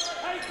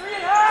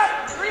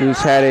 who's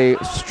had a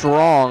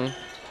strong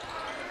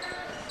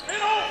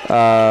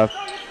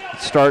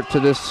start to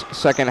this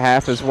second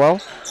half as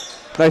well.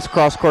 Nice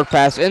cross-court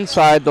pass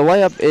inside. The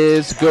layup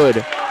is good.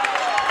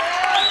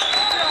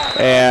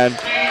 And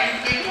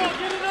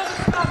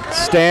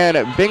Stan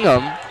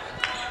Bingham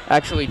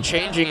actually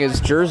changing his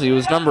jersey. It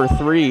was number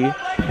 3 in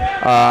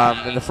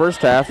the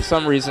first half. For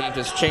some reason,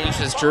 just changed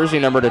his jersey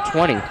number to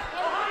 20.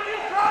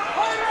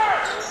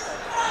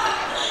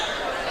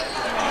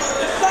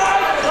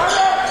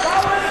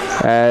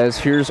 As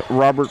here's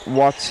Robert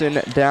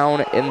Watson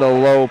down in the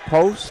low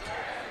post.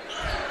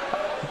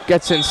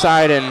 Gets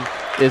inside and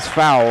is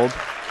fouled.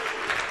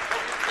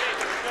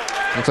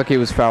 Looks like he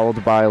was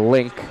fouled by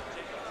Link.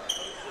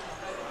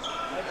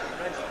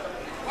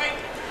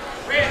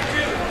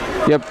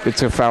 Yep,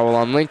 it's a foul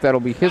on Link.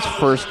 That'll be his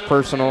first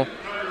personal.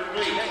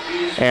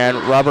 And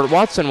Robert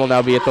Watson will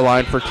now be at the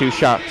line for 2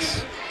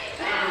 shots.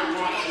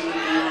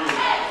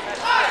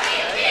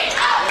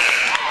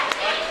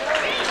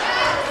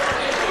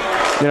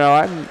 You know,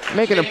 I'm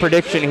making a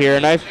prediction here,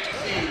 and I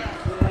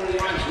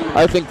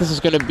think this is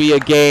going to be a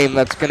game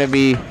that's going to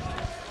be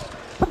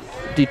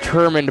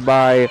determined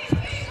by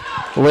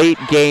late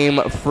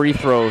game free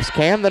throws.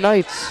 Can the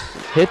Knights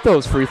hit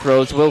those free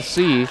throws? We'll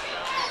see.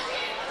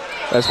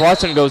 As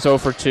Watson goes 0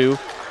 for 2,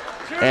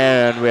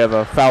 and we have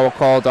a foul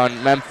called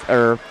on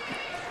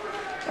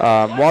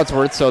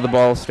Wadsworth, so the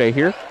ball will stay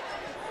here.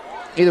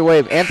 Either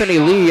way, Anthony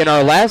Lee in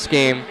our last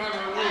game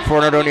for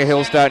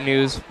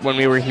NordoniaHills.news when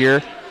we were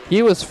here,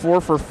 he was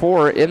 4 for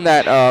 4 in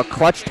that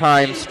clutch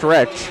time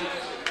stretch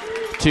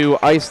to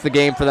ice the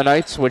game for the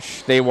Knights,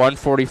 which they won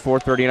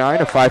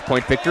 44-39, a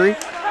 5-point victory.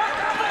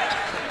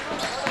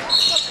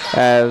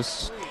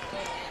 As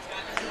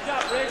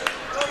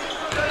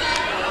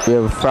we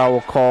have a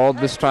foul called.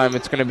 This time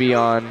it's going to be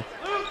on.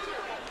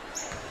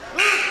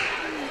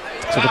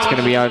 So it's going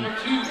to be on.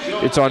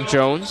 It's on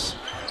Jones.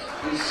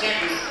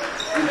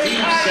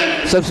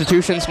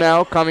 Substitutions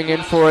now coming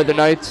in for the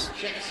Knights.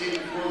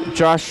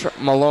 Josh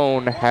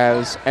Malone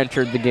has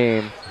entered the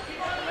game.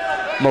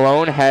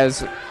 Malone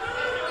has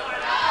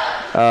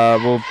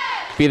will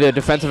be the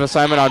defensive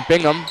assignment on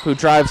Bingham, who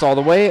drives all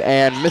the way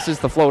and misses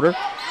the floater.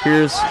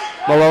 Here's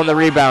Malone, the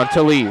rebound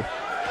to Lee.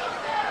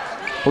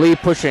 Lee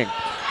pushing.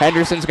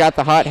 Henderson's got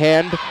the hot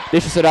hand,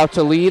 dishes it out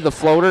to Lee. The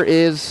floater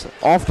is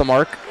off the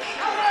mark.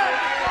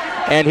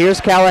 And here's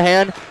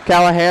Callahan.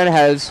 Callahan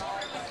has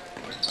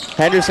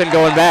Henderson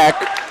going back,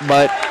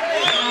 but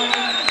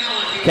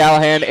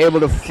Callahan able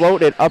to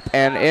float it up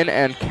and in,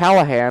 and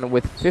Callahan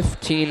with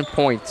 15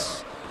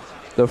 points.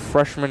 The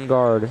freshman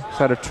guard has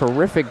had a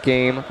terrific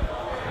game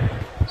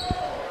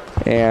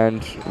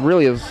and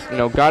really has,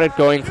 got it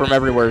going from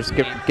everywhere. He's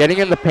getting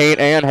in the paint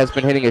and has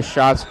been hitting his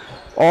shots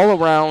all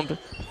around.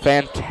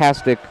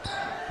 Fantastic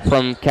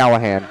from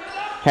Callahan.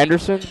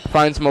 Henderson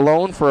finds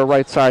Malone for a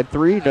right side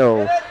 3.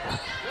 No.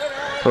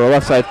 For a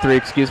left side 3,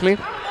 excuse me.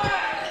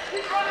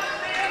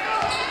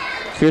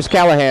 Here's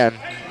Callahan.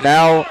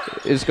 Now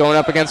is going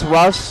up against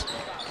Russ.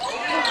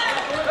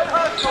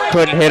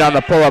 Couldn't hit on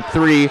the pull-up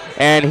 3.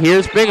 And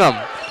here's Bingham.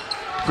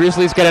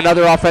 Grizzlies get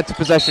another offensive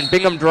possession.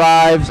 Bingham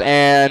drives,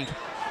 and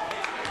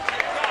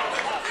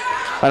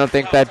I don't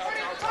think that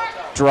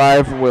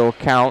drive will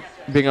count.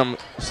 Bingham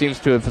seems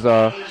to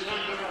have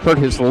hurt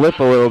his lip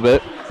a little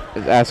bit.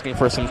 Is asking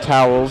for some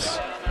towels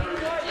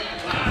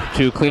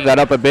to clean that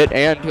up a bit,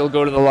 and he'll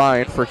go to the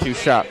line for 2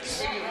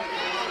 shots.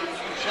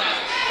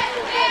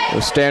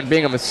 Stan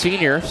Bingham, a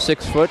senior,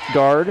 6-foot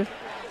guard.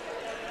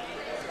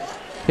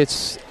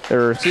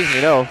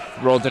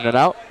 Rolled in and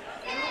out.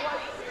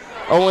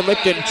 Owen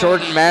Lichten,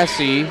 Jordan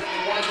Massey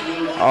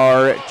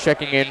are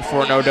checking in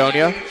for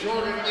Nordonia.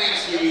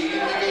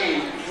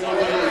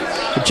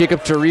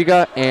 Jacob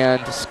Jariga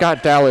and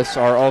Scott Dallas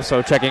are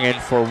also checking in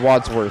for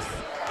Wadsworth.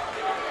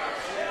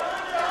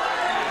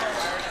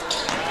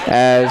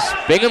 As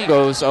Bingham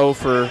goes 0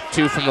 for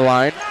 2 from the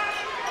line.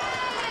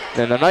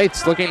 Then the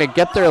Knights looking to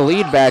get their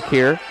lead back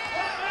here.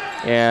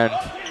 And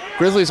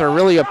Grizzlies are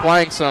really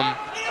applying some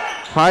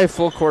high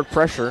full court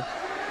pressure.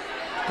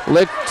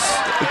 Licht,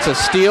 it's a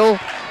steal,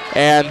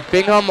 and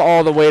Bingham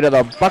all the way to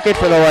the bucket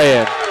for the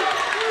lay-in.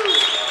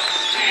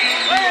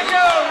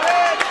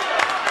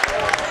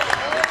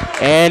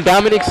 And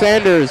Dominic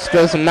Sanders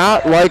does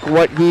not like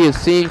what he is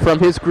seeing from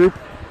his group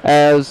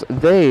as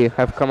they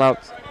have come out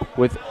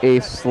with a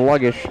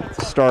sluggish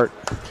start.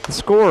 The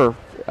score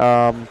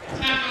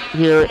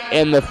here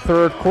in the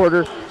third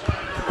quarter,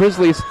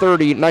 Grizzlies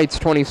 30, Knights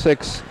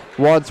 26.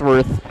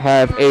 Wadsworth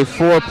have a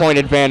 4-point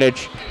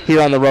advantage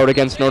here on the road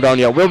against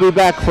Nordonia. We'll be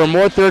back for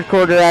more third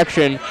quarter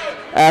action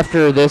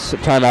after this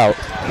timeout.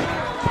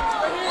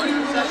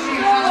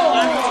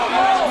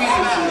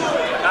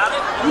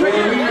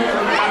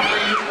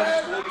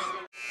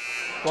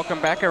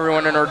 Welcome back,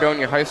 everyone, to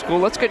Nordonia High School.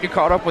 Let's get you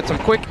caught up with some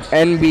quick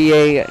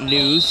NBA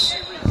news.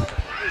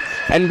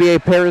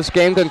 NBA Paris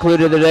game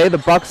concluded today. The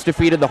Bucks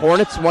defeated the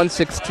Hornets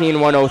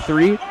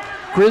 116-103.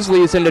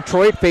 Grizzlies in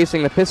Detroit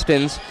facing the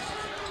Pistons.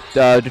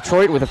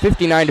 Detroit with a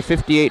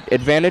 59-58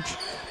 advantage.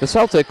 The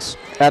Celtics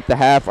at the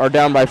half are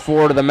down by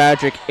 4 to the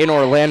Magic in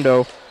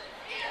Orlando.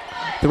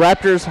 The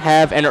Raptors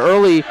have an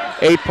early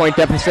 8-point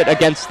deficit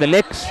against the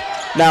Knicks,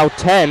 now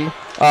 10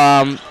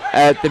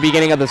 at the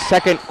beginning of the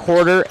second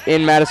quarter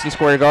in Madison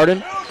Square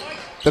Garden.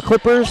 The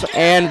Clippers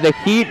and the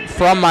Heat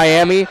from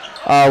Miami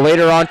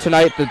later on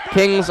tonight. The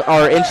Kings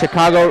are in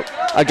Chicago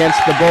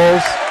against the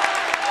Bulls.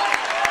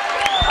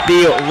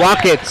 The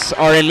Rockets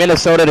are in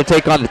Minnesota to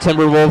take on the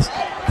Timberwolves.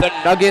 The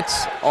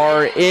Nuggets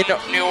are in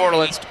New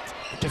Orleans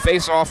to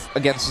face off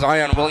against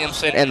Zion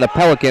Williamson and the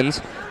Pelicans.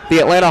 The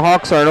Atlanta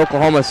Hawks are in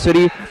Oklahoma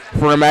City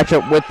for a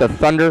matchup with the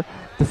Thunder.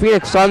 The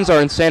Phoenix Suns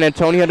are in San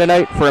Antonio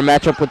tonight for a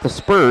matchup with the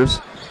Spurs.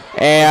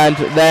 And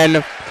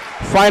then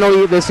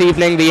finally this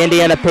evening, the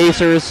Indiana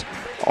Pacers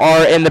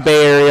are in the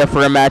Bay Area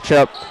for a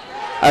matchup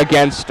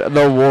against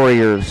the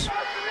Warriors.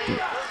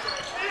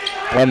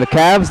 And the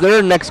Cavs,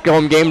 their next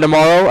home game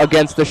tomorrow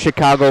against the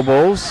Chicago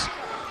Bulls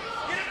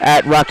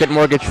at Rocket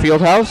Mortgage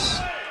Fieldhouse.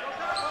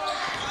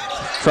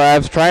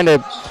 Travs trying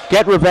to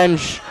get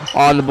revenge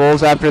on the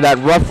Bulls after that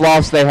rough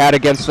loss they had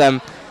against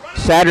them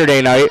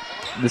Saturday night,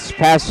 this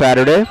past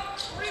Saturday.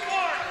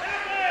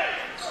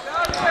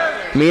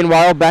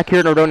 Meanwhile, back here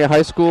at Nordonia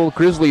High School,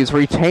 Grizzlies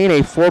retain a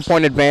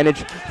 4-point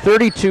advantage,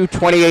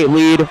 32-28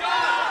 lead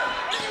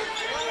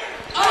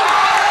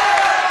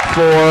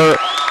for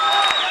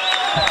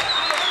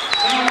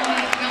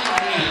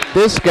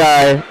this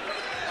guy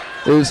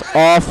is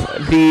off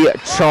the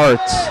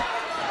charts.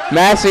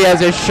 Massey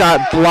has his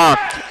shot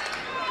blocked.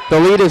 The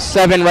lead is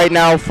 7 right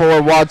now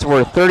for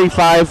Wadsworth,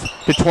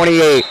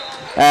 35-28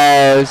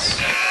 as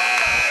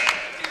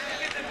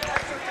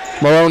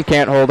Malone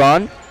can't hold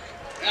on.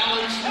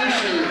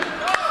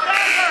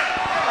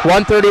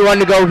 1:31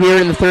 to go here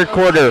in the third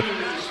quarter.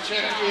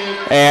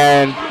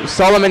 And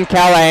Solomon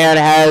Callahan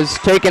has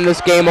taken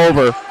this game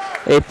over.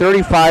 A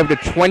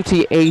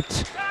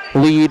 35-28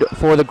 lead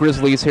for the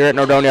Grizzlies here at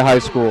Nordonia High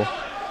School.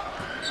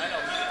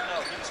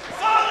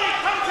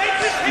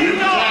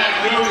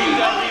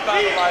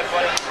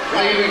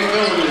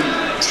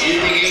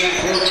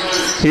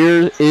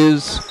 Here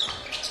is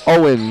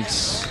Owen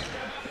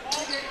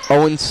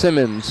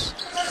Simmons.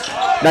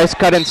 Nice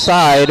cut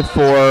inside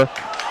for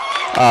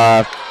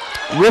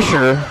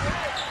Risher.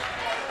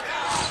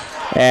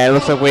 And it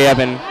looks like we have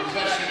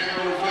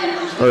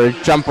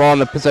jump ball,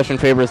 and the possession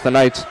favors the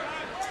Knights.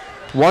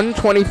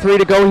 1:23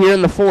 to go here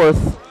in the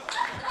fourth.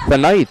 The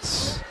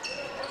Knights,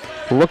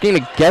 looking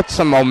to get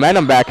some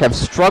momentum back, have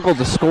struggled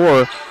to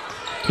score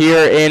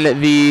here in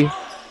the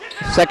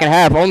second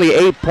half. Only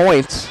 8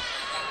 points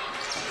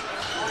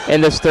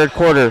in this third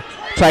quarter.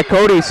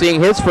 Tykody, seeing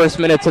his first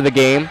minutes of the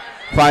game,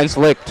 finds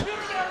Licht.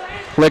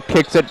 Licht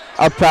kicks it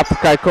up top for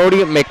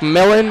Tykody.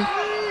 McMillan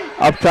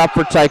up top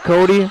for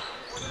Tykody.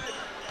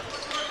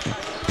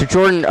 To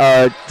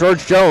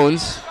George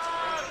Jones.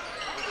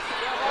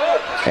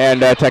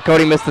 And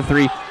Tykody missed the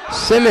 3.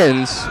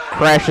 Simmons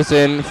crashes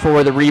in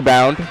for the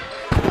rebound.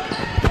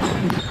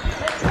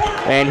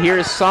 And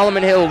here's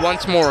Solomon Hill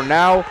once more,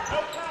 now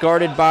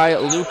guarded by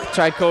Luke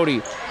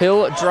Tykody.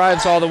 Hill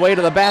drives all the way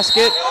to the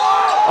basket.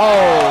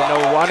 Oh,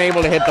 no,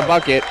 unable to hit the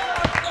bucket.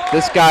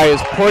 This guy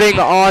is putting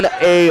on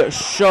a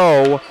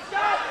show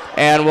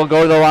and will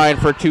go to the line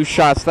for 2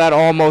 shots. That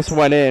almost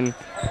went in,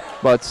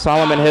 but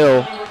Solomon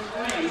Hill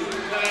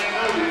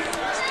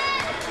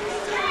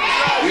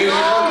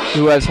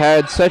who has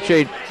had such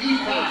a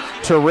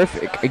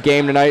terrific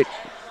game tonight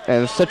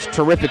and such a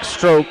terrific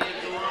stroke,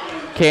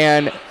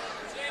 can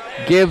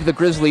give the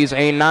Grizzlies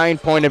a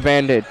 9-point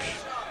advantage.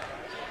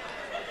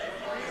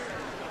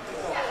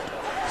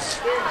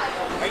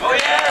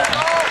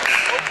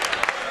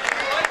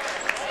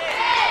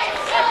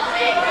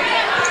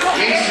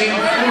 Jason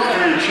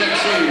Porter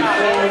checks in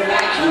for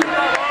Wadsworth.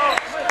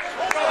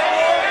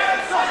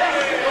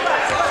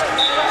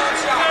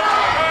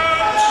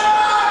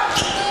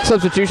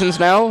 Substitutions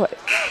now.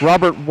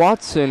 Robert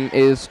Watson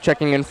is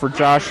checking in for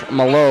Josh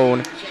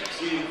Malone.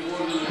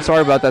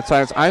 Sorry about that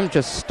silence. I'm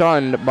just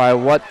stunned by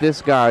what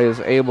this guy is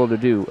able to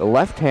do.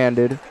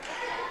 Left-handed,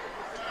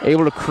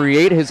 able to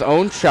create his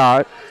own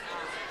shot.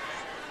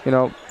 You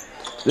know,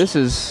 that's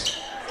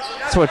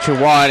what you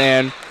want,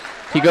 and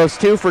he goes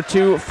 2 for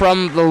 2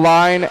 from the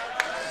line.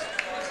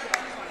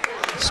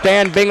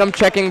 Stan Bingham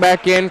checking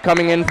back in,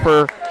 coming in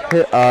for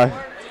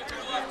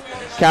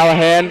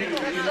Callahan.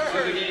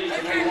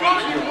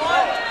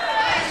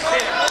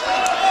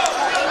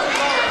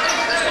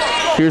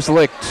 Here's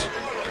Licht.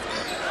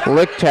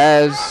 Licht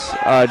has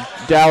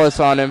Dallas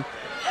on him.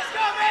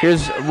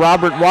 Here's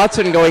Robert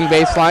Watson going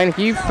baseline.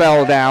 He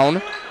fell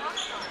down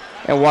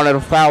and wanted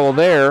a foul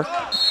there.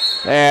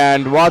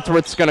 And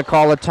Wadsworth's going to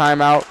call a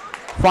timeout.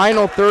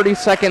 Final 30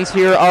 seconds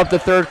here of the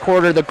third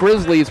quarter. The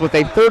Grizzlies with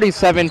a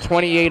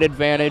 37-28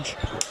 advantage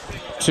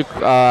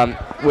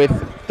with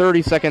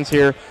 30 seconds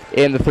here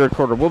in the third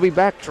quarter. We'll be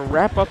back to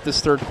wrap up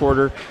this third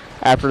quarter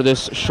after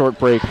this short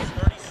break.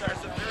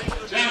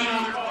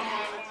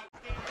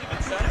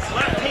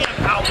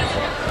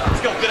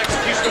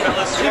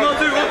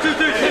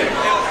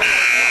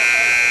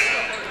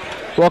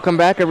 Welcome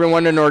back,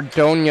 everyone, to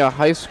Nordonia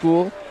High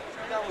School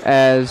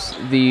as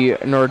the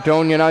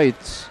Nordonia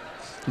Knights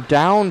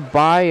down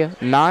by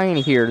 9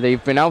 here.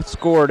 They've been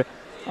outscored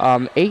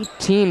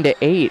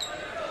 18-8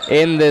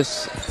 in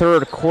this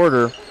third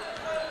quarter,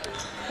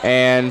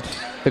 and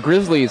the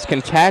Grizzlies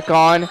can tack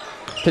on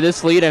to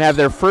this lead and have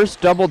their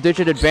first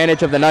double-digit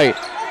advantage of the night.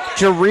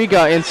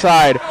 Jariga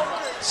inside.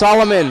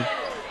 Solomon,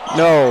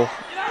 no.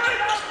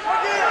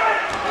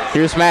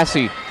 Here's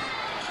Massey.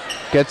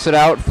 Gets it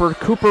out for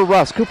Cooper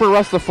Russ. Cooper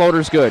Russ, the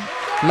floater's good.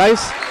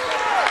 Nice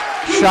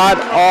shot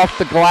off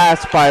the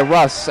glass by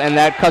Russ, and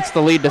that cuts the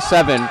lead to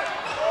 7.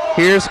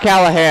 Here's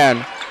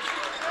Callahan.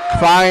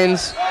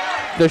 Finds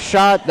the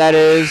shot that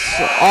is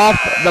off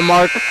the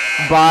mark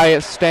by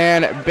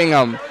Stan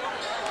Bingham.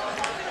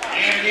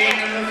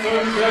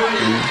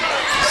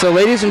 So,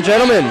 ladies and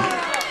gentlemen,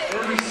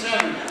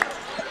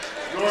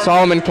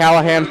 Solomon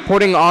Callahan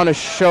putting on a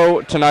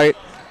show tonight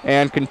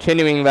and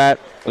continuing that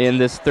in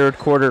this third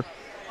quarter.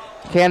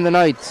 Can the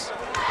Knights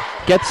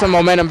get some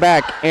momentum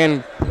back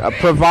and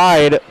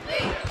provide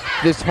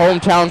this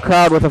hometown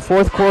crowd with a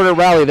fourth quarter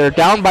rally? They're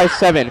down by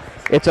 7.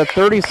 It's a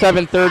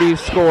 37-30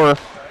 score.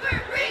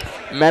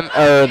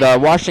 The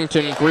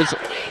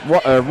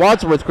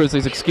Wadsworth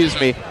Grizzlies,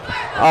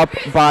 up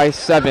by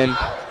 7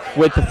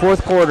 with the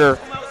fourth quarter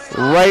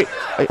right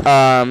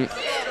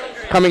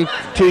coming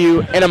to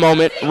you in a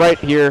moment right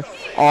here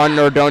on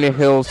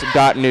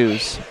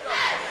NordoniaHills.news.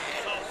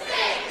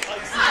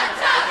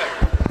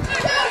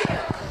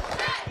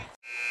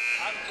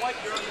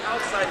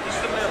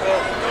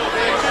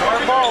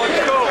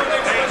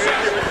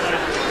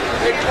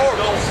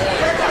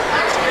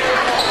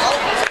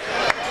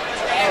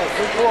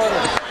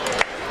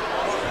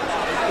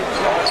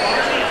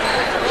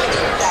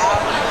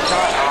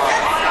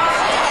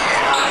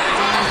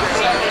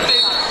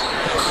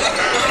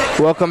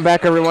 Welcome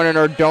back, everyone, in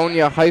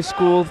Nordonia High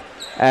School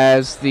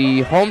as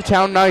the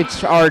hometown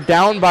Knights are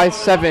down by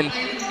 7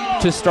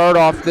 to start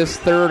off this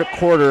third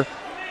quarter.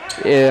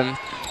 The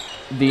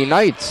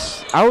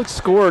Knights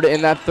outscored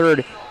in that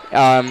third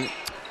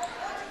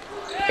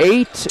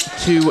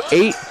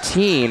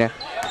 8-18.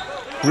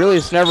 Really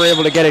is never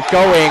able to get it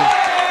going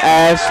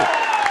as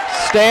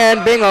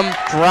Stan Bingham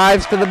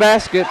drives to the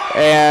basket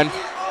and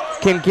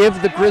can give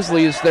the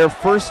Grizzlies their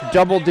first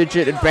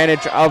double-digit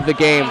advantage of the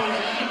game.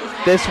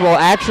 This will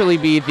actually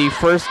be the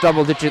first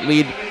double-digit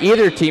lead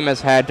either team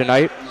has had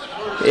tonight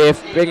if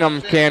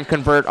Bingham can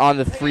convert on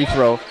the free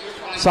throw.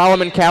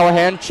 Solomon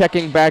Callahan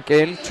checking back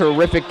in.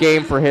 Terrific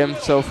game for him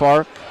so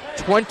far.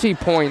 20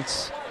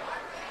 points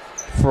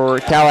for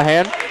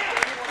Callahan.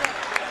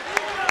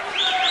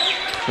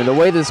 And the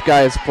way this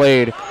guy has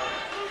played,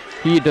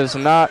 he does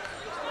not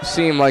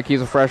seem like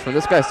he's a freshman.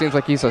 This guy seems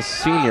like he's a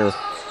senior.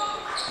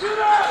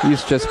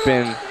 He's just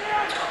been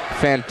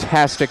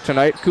fantastic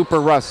tonight. Cooper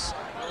Russ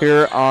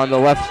here on the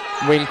left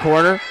wing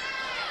corner.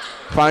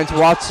 Finds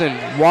Watson.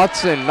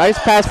 Watson, nice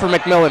pass for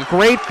McMillan.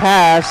 Great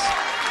pass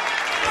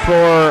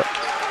to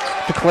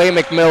Clay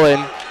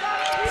McMillan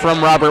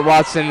from Robert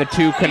Watson, the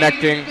two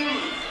connecting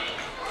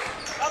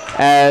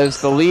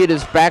as the lead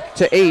is back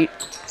to 8.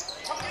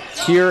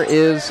 Here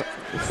is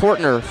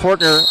Fortner.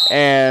 Fortner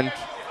and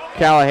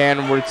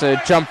Callahan, where it's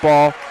a jump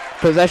ball.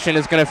 Possession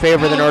is going to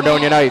favor the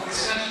Nordonia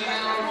Knights.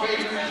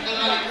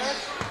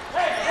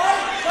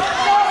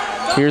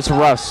 Here's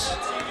Russ.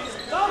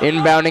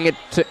 Inbounding it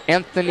to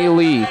Anthony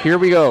Lee. Here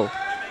we go.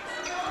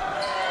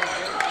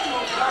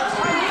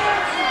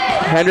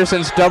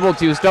 Henderson's double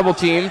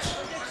teamed.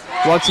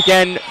 Once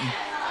again,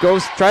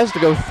 tries to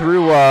go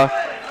through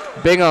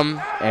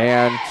Bingham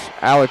and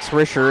Alex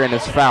Risher and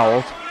is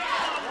fouled.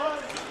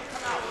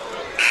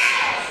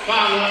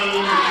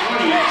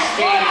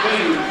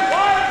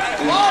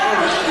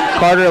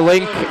 Carter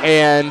Link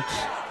and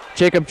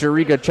Jacob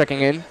Jariga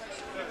checking in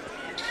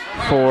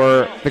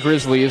for the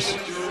Grizzlies.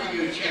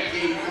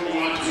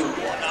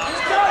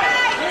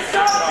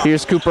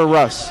 Here's Cooper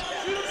Russ.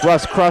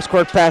 Russ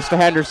cross-court pass to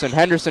Henderson.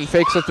 Henderson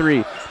fakes a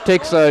three.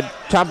 Takes a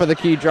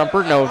top-of-the-key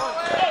jumper. No.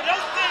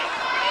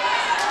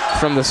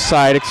 From the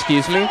side,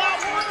 excuse me.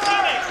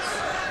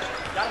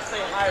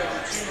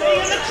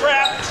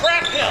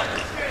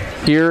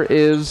 Here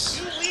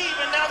is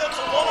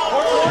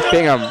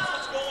Bingham.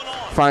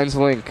 Finds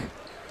Link.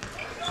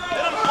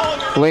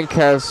 Link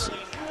has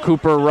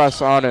Cooper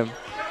Russ on him.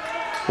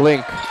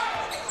 Link.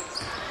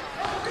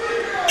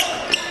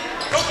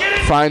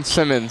 Finds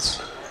Simmons.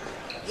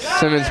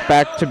 Simmons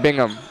back to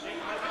Bingham.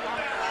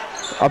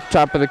 Up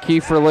top of the key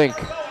for Link.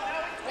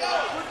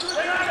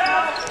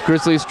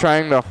 Grizzlies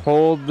trying to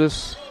hold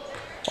this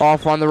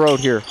off on the road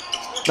here.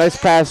 Nice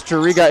pass.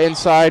 Jariga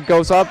inside,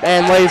 goes up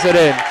and lays it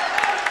in.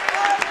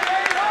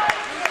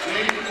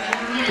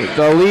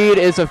 The lead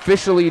is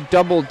officially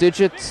double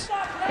digits,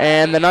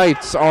 and the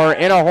Knights are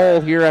in a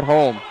hole here at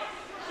home.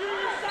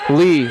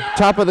 Lee,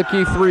 top of the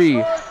key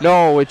three.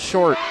 No, it's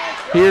short.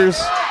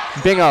 Here's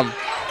Bingham.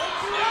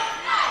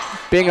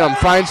 Bingham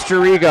finds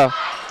Jariga.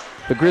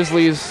 The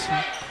Grizzlies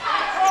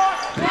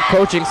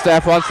coaching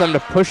staff wants them to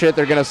push it.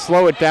 They're going to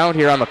slow it down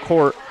here on the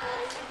court.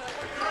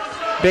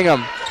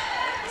 Bingham.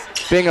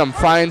 Bingham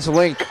finds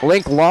Link.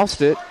 Link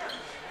lost it.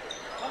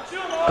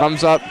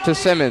 Comes up to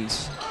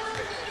Simmons.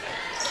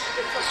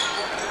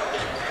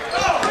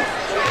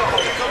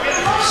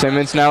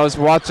 Simmons now has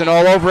Watson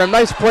all over him.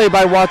 Nice play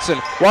by Watson.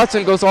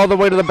 Watson goes all the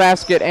way to the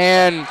basket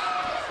and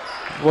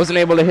wasn't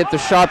able to hit the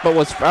shot but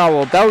was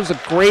fouled. That was a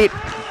great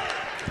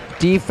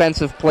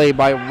defensive play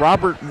by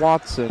Robert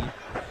Watson.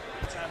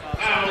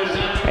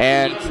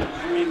 And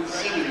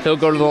he'll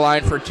go to the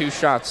line for 2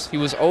 shots. He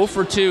was 0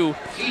 for 2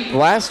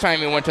 last time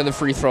he went to the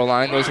free throw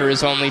line. Those are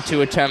his only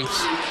 2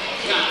 attempts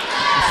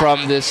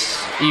from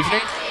this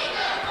evening.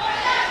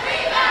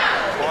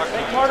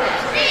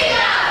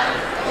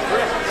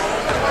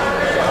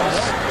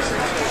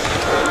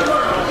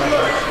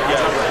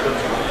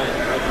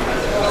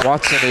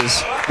 Watson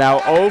is now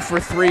 0 for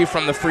 3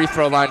 from the free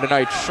throw line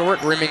tonight,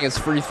 short rimming his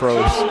free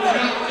throws.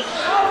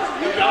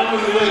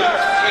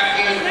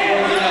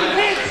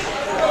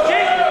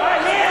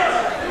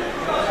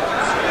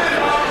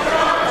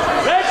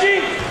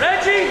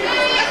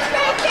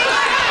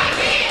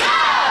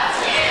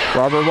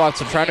 Robert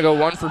Watson trying to go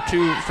 1 for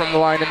 2 from the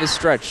line in this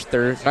stretch.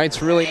 Their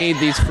Knights really need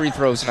these free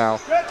throws now.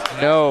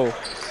 No.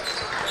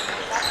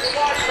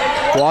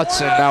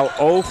 Watson now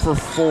 0 for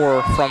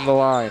 4 from the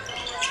line.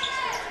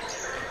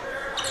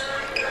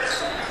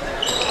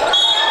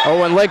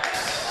 Owen Lick,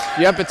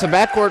 yep, it's a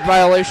backcourt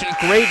violation.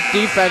 Great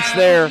defense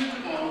there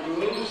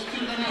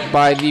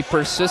by the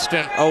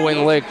persistent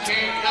Owen Lick.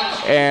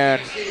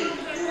 And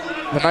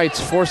the Knights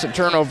force a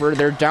turnover.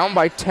 They're down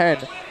by 10,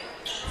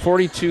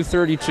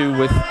 42-32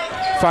 with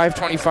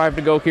 5:25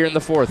 to go here in the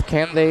fourth.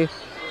 Can they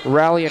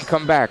rally and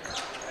come back?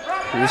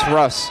 Here's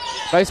Russ.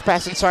 Nice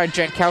pass inside.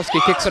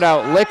 Jankowski kicks it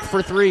out. Lick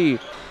for 3.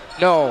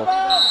 No.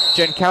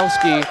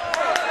 Jankowski.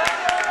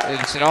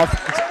 It's an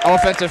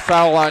offensive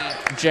foul on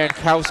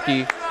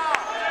Jankowski.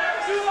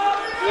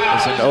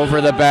 It's an over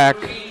the back.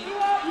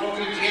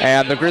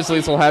 And the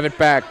Grizzlies will have it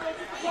back.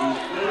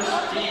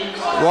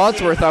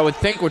 Wadsworth, I would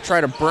think, would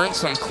try to burn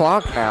some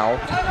clock now,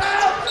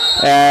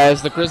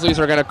 as the Grizzlies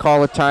are going to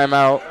call a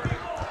timeout.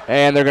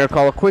 And they're going to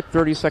call a quick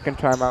 30-second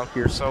timeout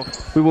here. So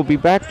we will be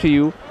back to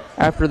you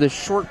after this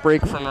short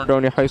break from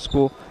Nordonia High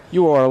School.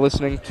 You are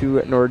listening to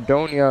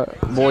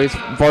Nordonia Boys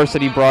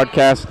Varsity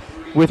broadcast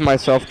with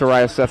myself,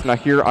 Darayus Sethna,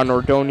 here on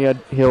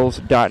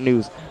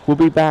NordoniaHills.news. We'll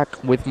be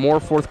back with more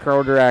fourth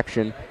quarter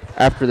action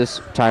after this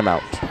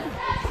timeout.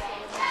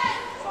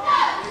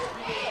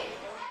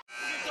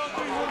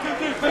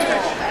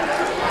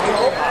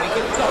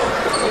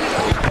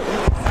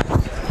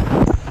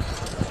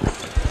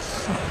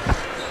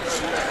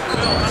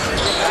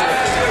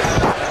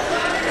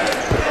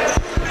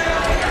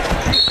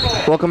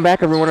 Welcome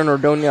back, everyone, in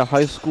Nordonia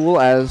High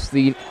School, as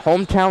the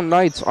hometown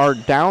Knights are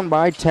down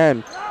by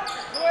 10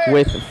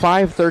 with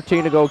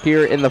 5:13 to go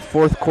here in the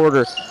fourth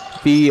quarter.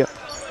 The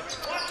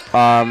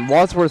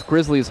Wadsworth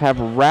Grizzlies have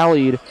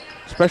rallied,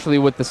 especially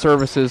with the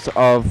services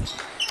of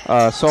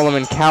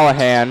Solomon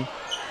Callahan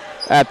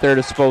at their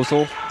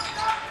disposal.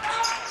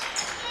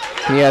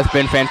 He has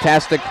been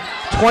fantastic.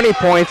 20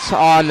 points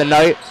on the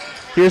night.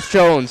 Here's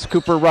Jones.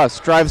 Cooper Russ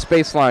drives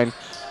baseline,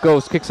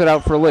 goes, kicks it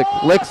out for Lick.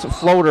 Lick's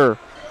floater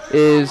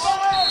is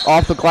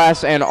off the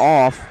glass and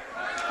off,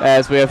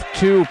 as we have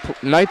 2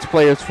 Knights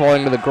players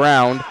falling to the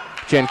ground,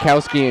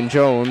 Jankowski and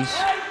Jones.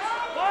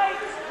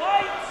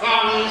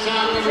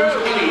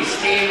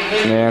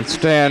 And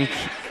Stan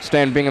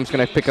Bingham's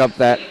going to pick up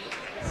that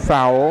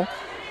foul.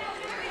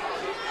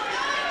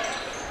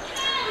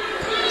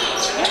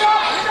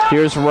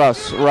 Here's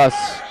Russ. Russ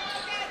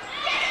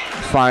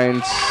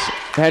finds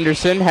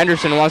Henderson.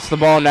 Henderson wants the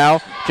ball now.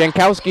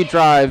 Jankowski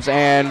drives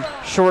and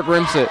short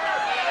rims it.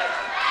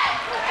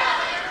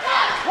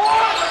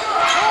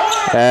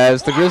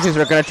 As the Grizzlies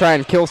are going to try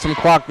and kill some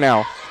clock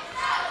now.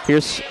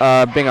 Here's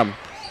Bingham.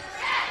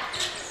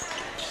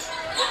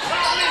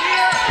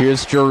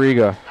 Here's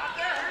Jariga.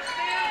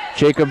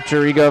 Jacob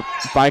Jariga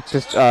back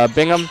to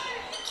Bingham.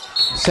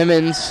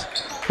 Simmons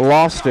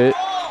lost it.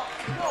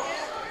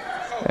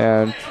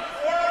 And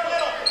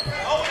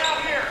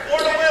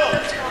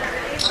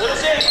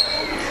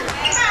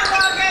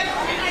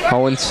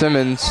Owen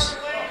Simmons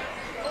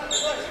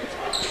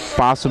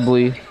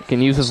possibly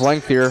can use his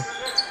length here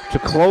to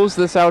close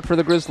this out for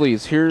the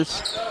Grizzlies.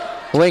 Here's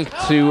Link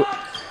to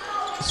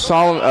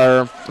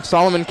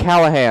Solomon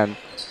Callahan.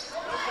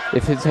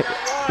 If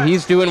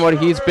he's doing what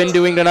he's been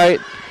doing tonight,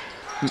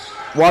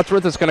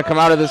 Wadsworth is going to come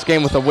out of this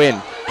game with a win.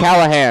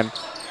 Callahan,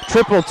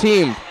 triple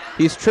teamed.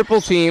 He's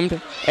triple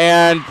teamed,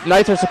 and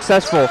Knights are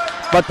successful,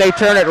 but they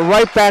turn it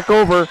right back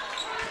over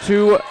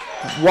to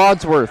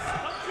Wadsworth.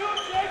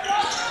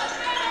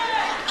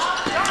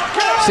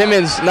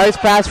 Simmons, nice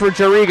pass for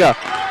Jariga.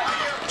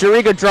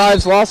 Jariga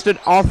drives, lost it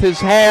off his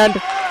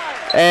hand,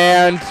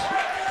 and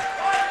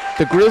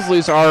the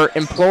Grizzlies are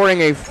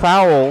imploring a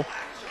foul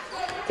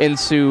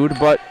ensued,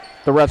 but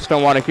the refs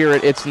don't want to hear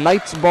it. It's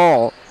Knights'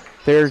 ball.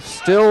 They're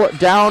still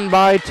down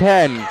by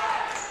 10.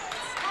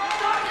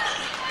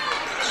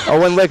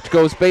 Owen Licht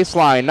goes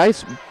baseline.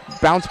 Nice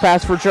bounce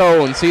pass for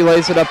Jones. He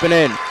lays it up and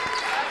in.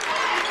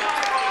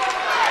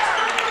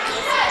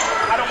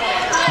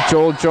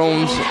 Joel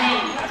Jones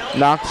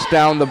knocks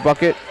down the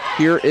bucket.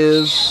 Here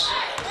is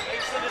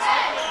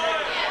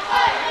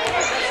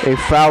a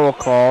foul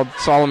called.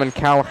 Solomon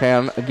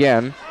Callahan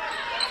again.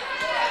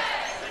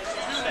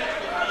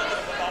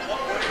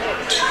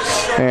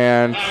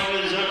 And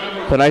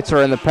the Knights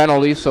are in the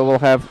penalty, so we'll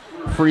have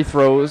free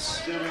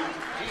throws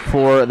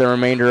for the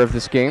remainder of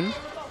this game.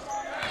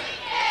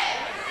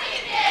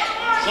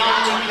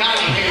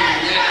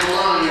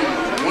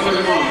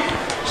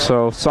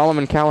 So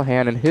Solomon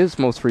Callahan in his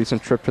most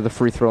recent trip to the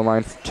free throw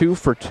line, 2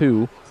 for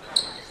 2.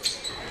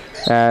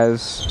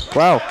 As,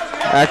 wow,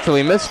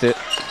 actually missed it.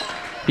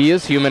 He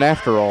is human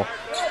after all.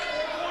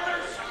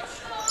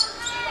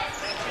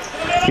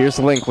 Here's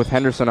Link with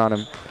Henderson on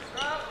him.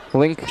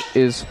 Link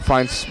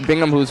finds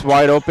Bingham, who's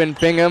wide open.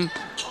 Bingham,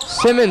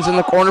 Simmons in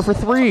the corner for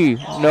 3.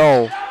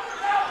 No.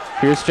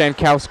 Here's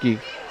Jankowski.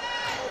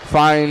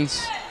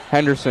 Finds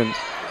Henderson.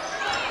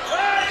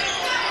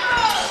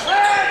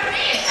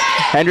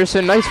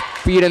 Henderson, nice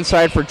feed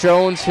inside for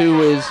Jones,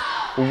 who is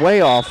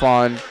way off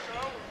on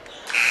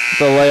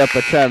the layup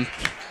attempt.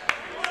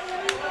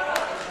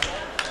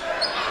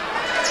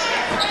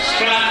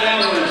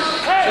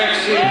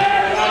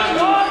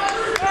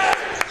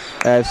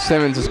 As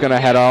Simmons is going to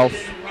head off.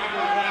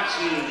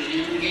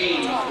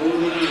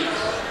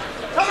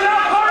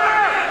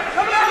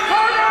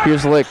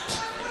 Here's Licht.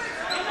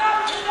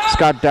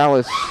 Scott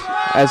Dallas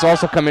has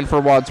also come in for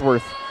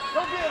Wadsworth.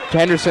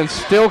 Henderson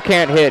still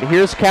can't hit.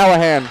 Here's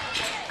Callahan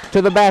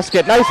to the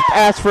basket. Nice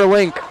pass for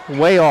Link.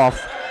 Way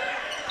off.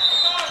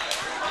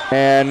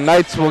 And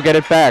Knights will get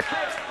it back.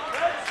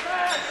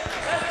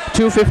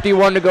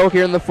 2:51 to go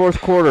here in the fourth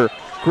quarter.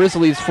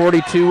 Grizzlies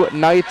 42,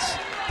 Knights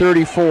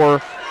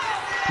 34.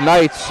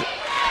 Knights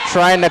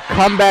trying to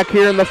come back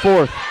here in the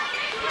fourth.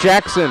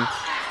 Jackson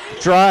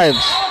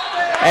drives.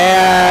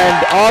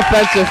 And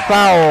offensive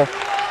foul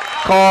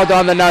called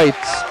on the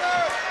Knights.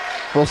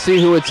 We'll see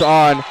who it's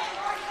on.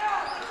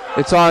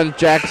 It's on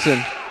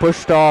Jackson.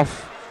 Pushed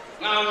off.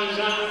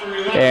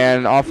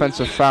 And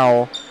offensive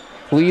foul.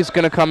 Lee's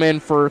going to come in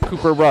for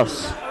Cooper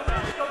Russ.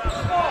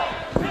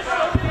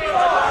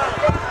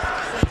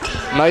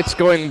 Knights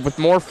going with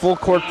more full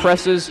court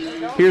presses.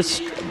 Here's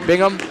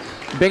Bingham.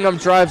 Bingham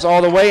drives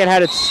all the way and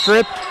had it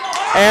stripped.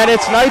 And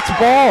it's Knights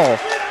ball.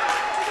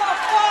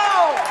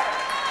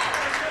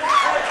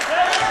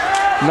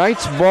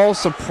 Knights ball,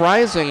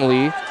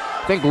 surprisingly.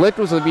 I think Licht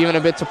was even a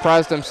bit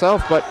surprised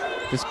himself, but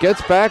just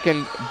gets back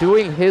and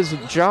doing his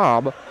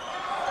job.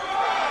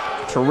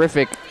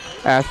 Terrific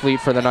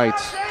athlete for the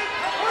Knights.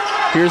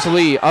 Here's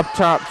Lee up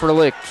top for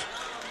Licht.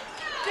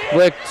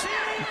 Licht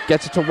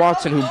gets it to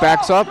Watson, who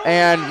backs up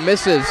and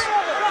misses.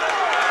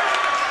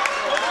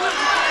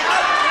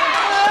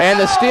 And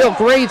the steal,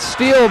 great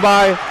steal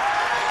by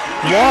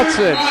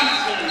Watson.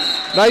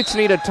 Knights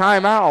need a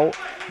timeout.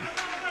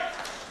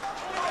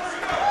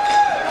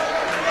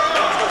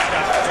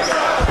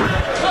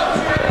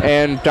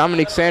 And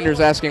Dominic Sanders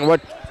asking what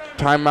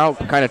kind of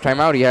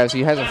timeout he has.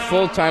 He has a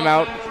full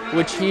timeout,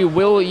 which he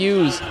will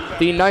use.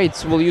 The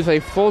Knights will use a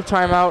full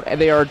timeout, and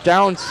they are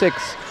down 6.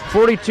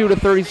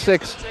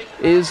 42-36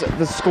 is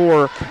the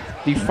score.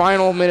 The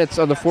final minutes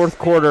of the fourth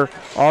quarter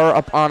are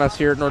upon us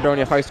here at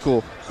Nordonia High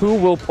School. Who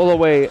will pull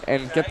away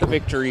and get the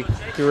victory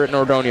here at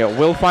Nordonia?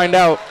 We'll find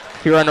out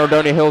here on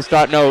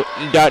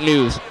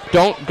NordoniaHills.news.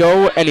 Don't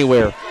go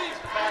anywhere.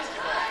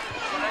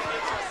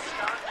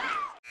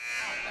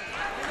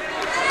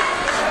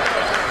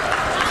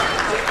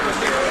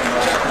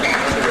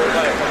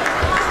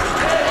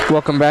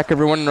 Welcome back,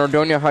 everyone.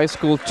 Nordonia High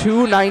School,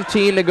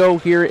 2:19 to go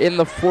here in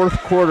the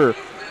fourth quarter.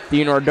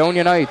 The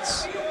Nordonia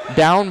Knights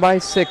down by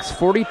 6,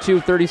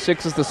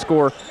 42-36 is the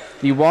score.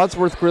 The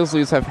Wadsworth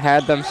Grizzlies have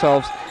had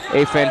themselves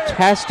a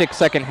fantastic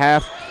second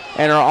half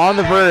and are on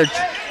the verge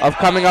of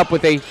coming up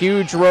with a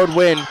huge road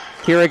win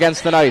here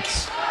against the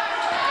Knights.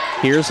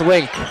 Here's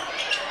Link.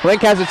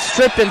 Link has it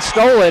stripped and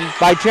stolen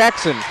by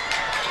Jackson.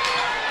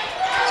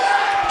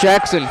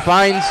 Jackson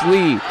finds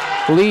Lee.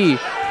 Lee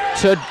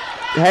to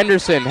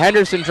Henderson.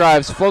 Henderson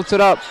drives, floats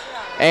it up,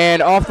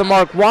 and off the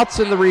mark.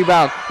 Watson the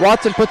rebound.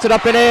 Watson puts it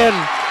up and in.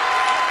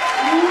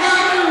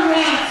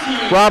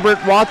 Robert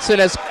Watson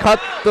has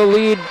cut the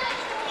lead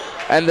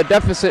and the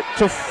deficit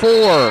to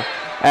 4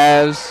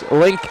 as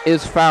Link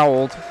is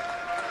fouled.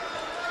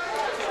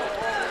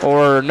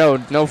 Or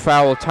no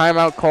foul.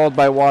 Timeout called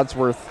by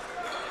Wadsworth.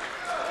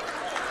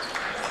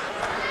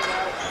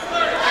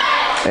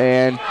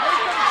 And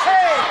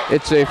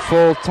it's a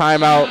full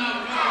timeout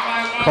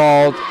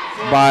called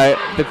by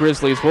the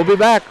Grizzlies. We'll be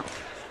back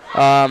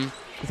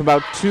with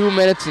about 2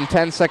 minutes and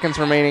 10 seconds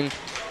remaining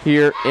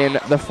here in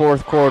the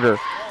fourth quarter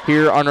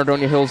here on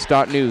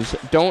NordoniaHills.news.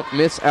 Don't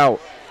miss out.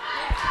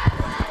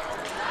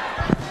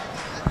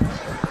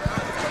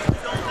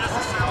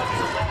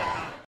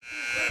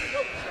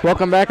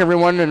 Welcome back,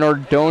 everyone, to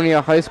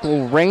Nordonia High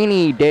School.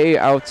 Rainy day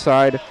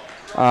outside.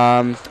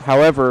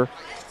 However,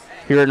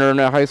 here at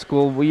Nordonia High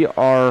School, we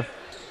are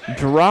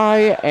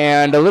dry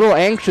and a little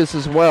anxious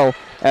as well,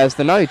 as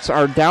the Knights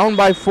are down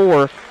by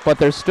 4, but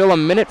there's still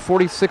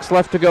 1:46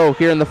 left to go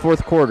here in the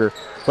fourth quarter.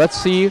 Let's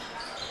see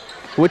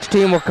which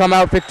team will come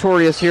out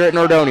victorious here at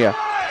Nordonia.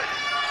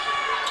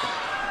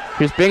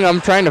 Here's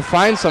Bingham trying to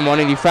find someone,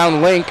 and he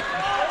found Link.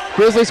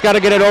 Grizzlies got to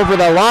get it over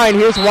the line.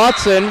 Here's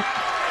Watson.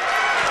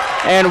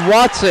 And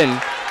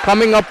Watson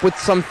coming up with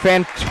some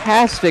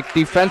fantastic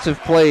defensive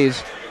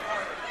plays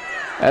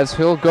as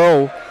he'll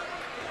go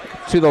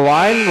to the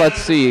line.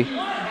 Let's see.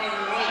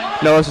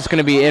 No, this is going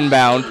to be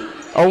inbound.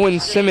 Owen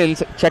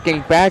Simmons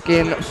checking back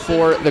in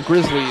for the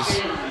Grizzlies.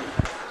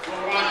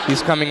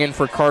 He's coming in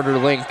for Carter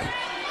Link.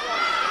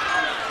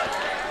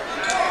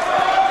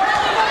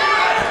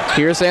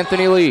 Here's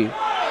Anthony Lee.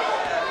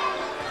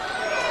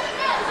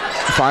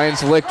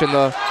 Finds Licht in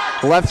the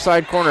left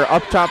side corner,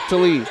 up top to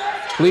Lee.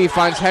 Lee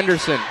finds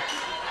Henderson.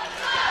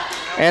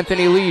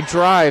 Anthony Lee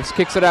drives,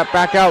 kicks it up,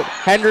 back out.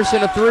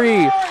 Henderson a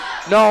 3.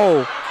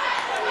 No.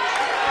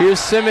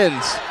 Here's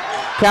Simmons.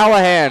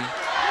 Callahan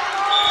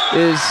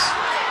is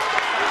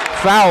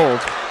fouled.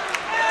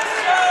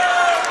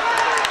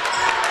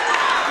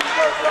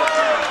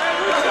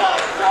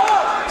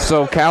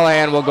 So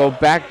Callahan will go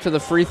back to the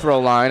free throw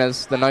line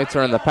as the Knights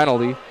are in the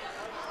penalty.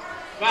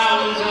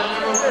 Foul is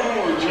on number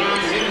 4, John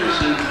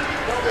Henderson.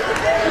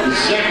 The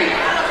second.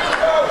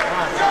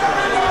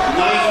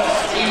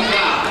 Knights team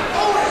foul.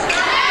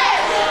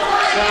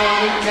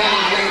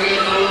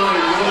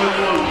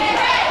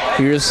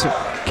 Here's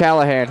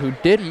Callahan, who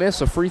did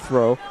miss a free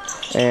throw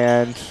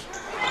and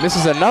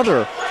misses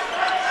another.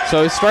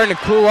 So he's starting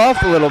to cool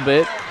off a little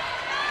bit.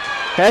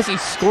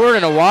 Hasn't scored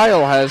in a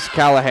while, has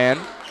Callahan.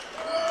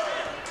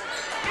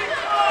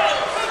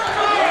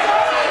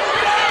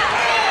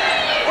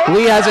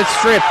 Lee has it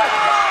stripped.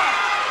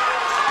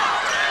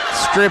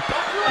 Stripped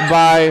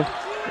by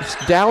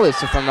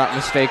Dallas, if I'm not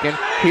mistaken.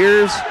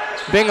 Here's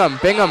Bingham.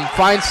 Bingham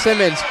finds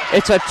Simmons.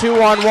 It's a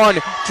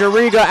 2-on-1.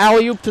 Jariga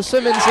alley-oop to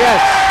Simmons,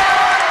 yes.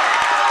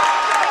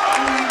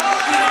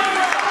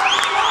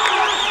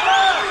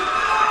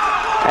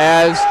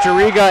 As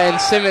Jariga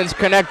and Simmons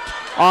connect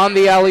on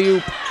the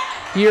alley-oop.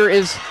 Here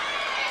is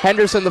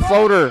Henderson, the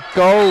floater,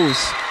 goes.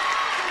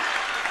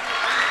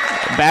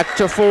 Back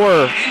to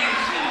 4.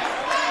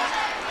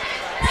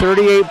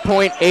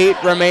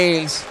 38.8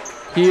 remains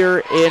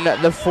here in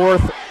the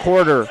fourth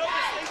quarter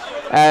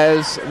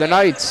as the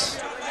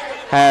Knights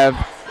have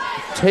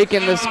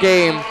taken this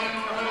game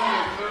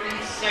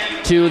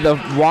to the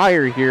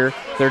wire here.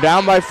 They're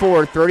down by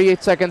 4,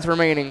 38 seconds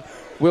remaining.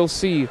 We'll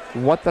see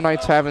what the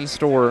Knights have in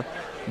store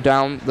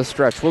down the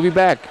stretch. We'll be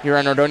back here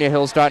on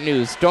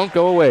NordoniaHills.news. Don't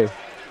go away.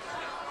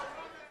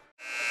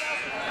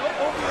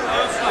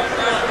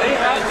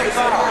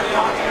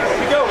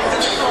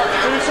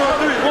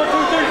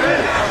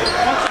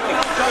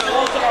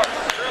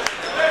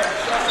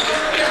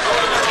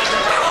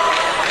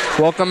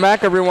 Welcome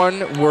back,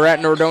 everyone. We're at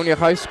Nordonia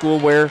High School,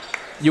 where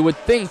you would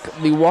think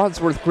the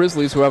Wadsworth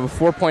Grizzlies, who have a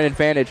 4-point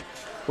advantage,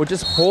 would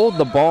just hold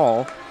the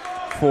ball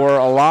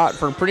for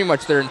pretty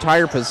much their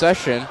entire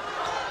possession.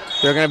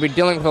 They're going to be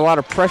dealing with a lot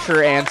of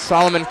pressure, and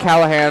Solomon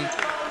Callahan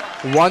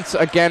once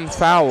again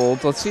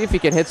fouled. Let's see if he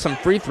can hit some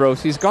free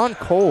throws. He's gone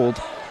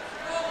cold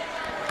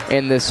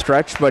in this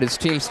stretch, but his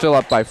team's still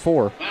up by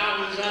 4.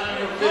 Foul is on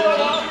number 15,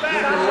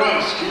 Cooper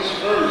Rust, his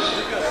first.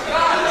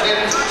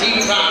 That's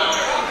team foul.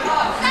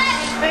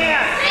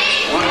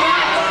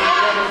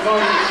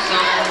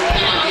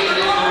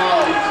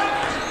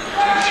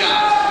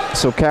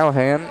 So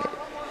Callahan,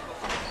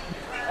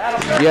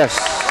 yes,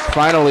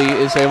 finally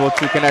is able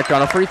to connect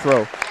on a free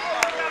throw.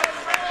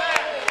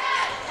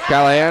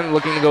 Callahan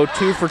looking to go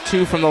 2 for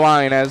 2 from the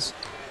line as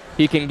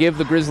he can give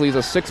the Grizzlies a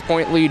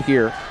 6-point lead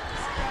here.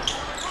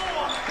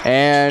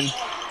 And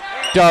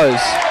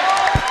does.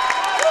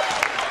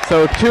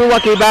 So 2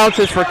 lucky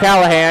bounces for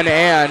Callahan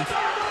and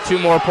 2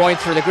 more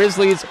points for the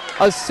Grizzlies.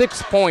 A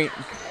 6-point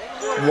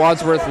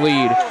Wadsworth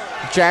lead.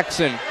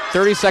 Jackson,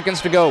 30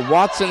 seconds to go.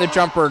 Watson the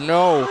jumper,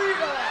 no.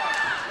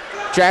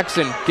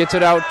 Jackson gets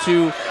it out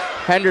to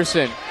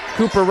Henderson.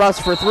 Cooper Russ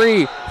for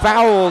 3,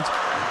 fouled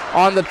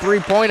on the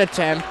 3-point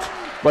attempt,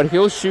 but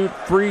he'll shoot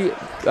 3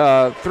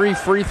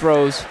 free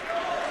throws.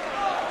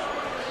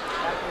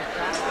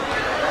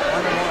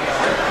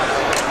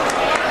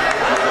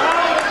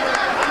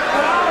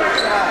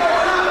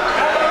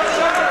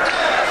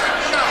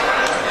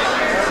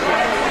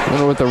 I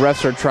wonder what the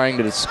refs are trying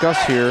to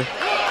discuss here.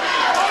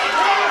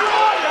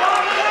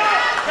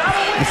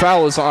 The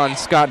foul is on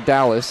Scott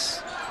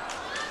Dallas.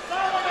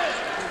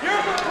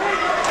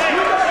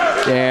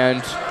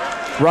 And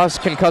Russ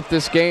can cut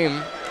this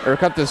game, or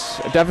cut this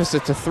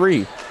deficit to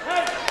 3.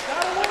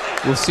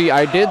 We'll see.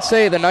 I did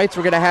say the Knights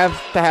were going to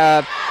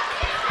have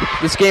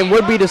this game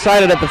would be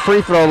decided at the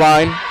free throw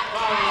line.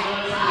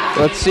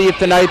 Let's see if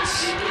the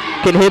Knights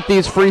can hit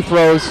these free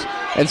throws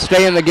and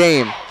stay in the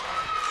game.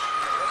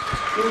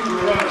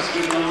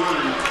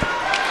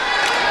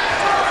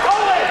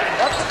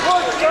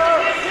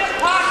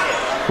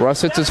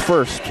 Russ hits his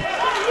first.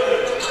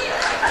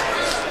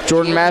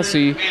 Jordan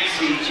Massey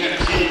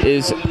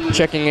is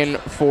checking in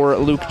for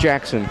Luke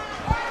Jackson.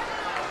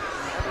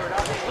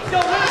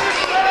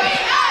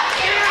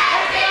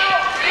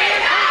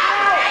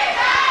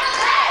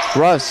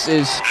 Russ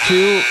is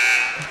 2.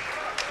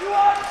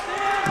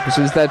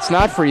 That's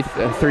not 3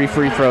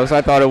 free throws.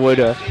 I thought it would.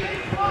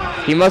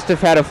 He must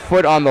have had a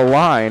foot on the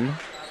line.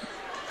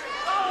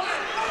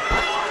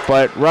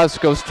 But Russ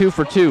goes 2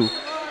 for 2.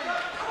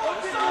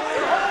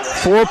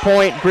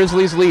 4-point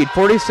Grizzlies lead,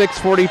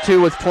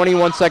 46-42 with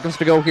 21 seconds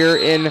to go here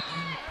in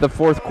the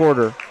fourth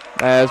quarter.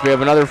 As we have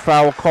another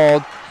foul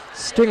called.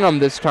 Stingham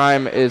this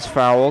time is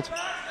fouled.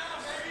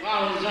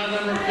 Foul is on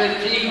number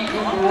 15,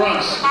 Cooper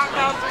Russ.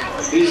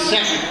 His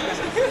second.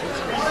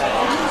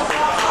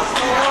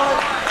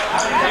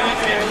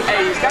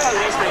 Hey, he's got at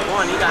least make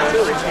 1. He got 2.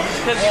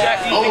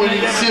 Owen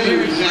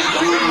Simmons at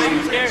the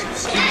line. 2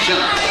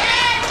 shots.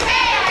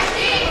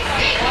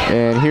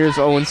 And here's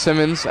Owen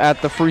Simmons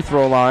at the free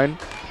throw line,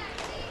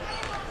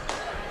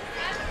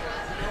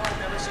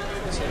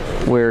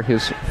 where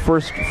his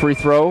first free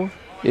throw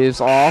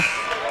is off.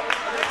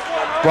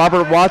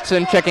 Robert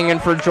Watson checking in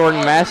for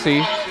Jordan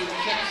Massey.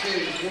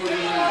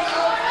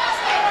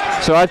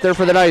 So out there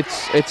for the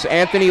Knights, it's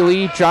Anthony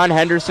Lee, John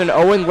Henderson,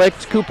 Owen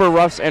Licht, Cooper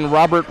Russ, and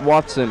Robert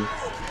Watson.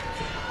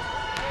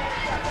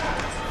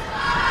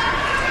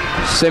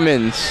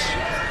 Simmons.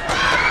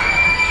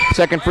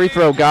 Second free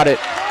throw, got it.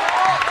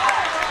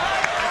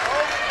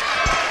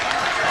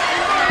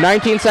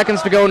 19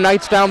 seconds to go,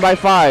 Knights down by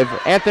 5.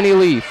 Anthony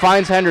Lee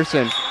finds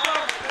Henderson,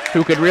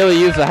 who could really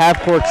use a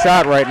half-court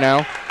shot right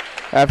now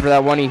after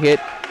that one he hit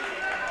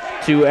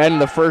to end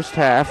the first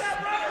half.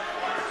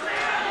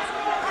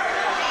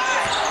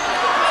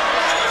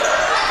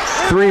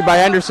 3 by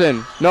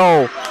Henderson.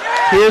 No.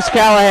 Here's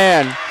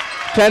Callahan.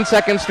 10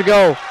 seconds to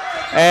go.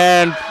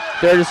 And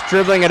they're just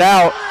dribbling it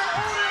out.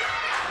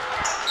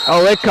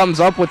 Oh, it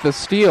comes up with the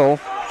steal,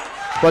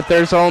 but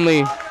there's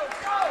only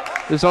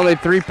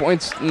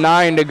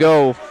 3.9 to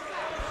go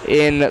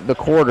in the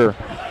quarter.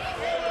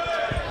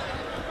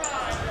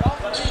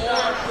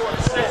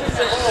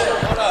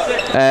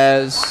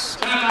 As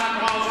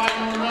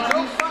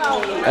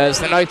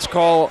the Knights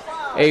call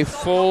a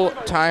full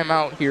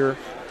timeout here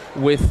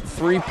with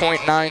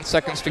 3.9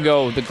 seconds to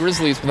go. The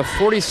Grizzlies with a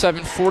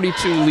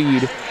 47-42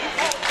 lead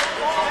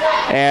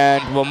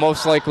and will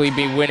most likely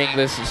be winning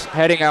this,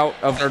 heading out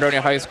of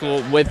Nordonia High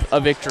School with a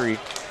victory.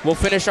 We'll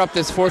finish up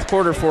this fourth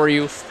quarter for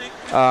you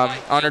on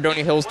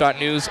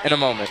NordoniaHills.news in a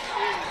moment.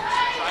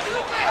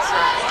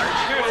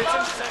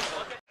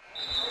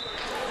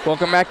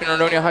 Welcome back to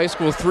Nordonia High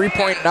School.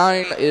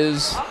 3.9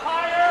 is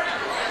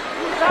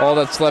all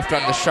that's left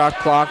on the shot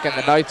clock, and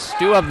the Knights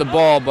do have the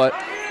ball, but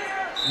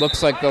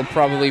looks like they'll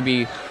probably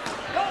be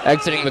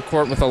exiting the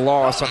court with a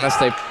loss unless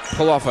they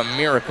pull off a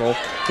miracle.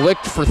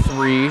 Licht for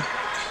 3.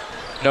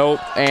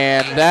 Nope,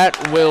 and that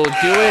will do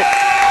it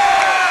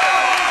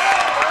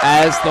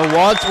as the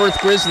Wadsworth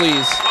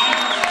Grizzlies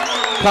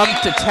come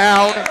to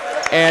town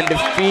and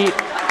defeat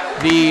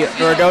the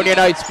Nordonia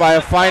Knights by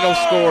a final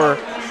score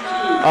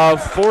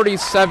of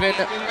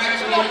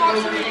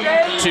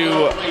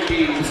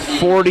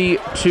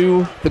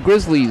 47-42. The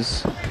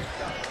Grizzlies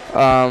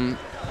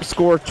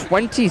score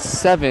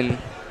 27,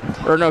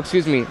 or no,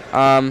 excuse me.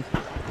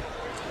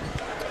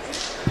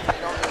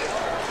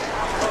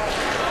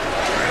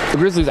 The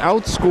Grizzlies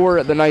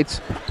outscore the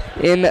Knights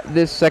in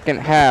this second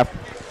half,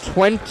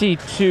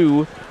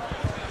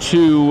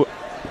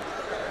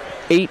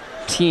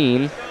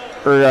 22-18,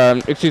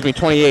 or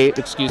 28,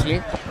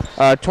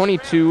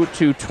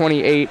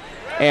 22-28,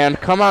 and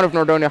come out of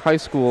Nordonia High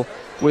School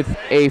with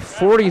a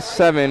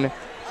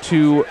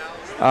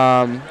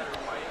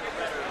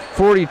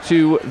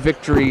 47-42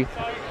 victory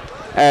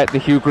at the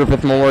Hugh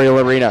Griffith Memorial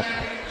Arena.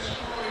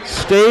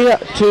 Stay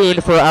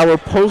tuned for our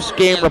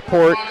post-game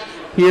report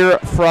here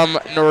from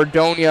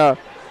Nordonia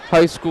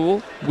High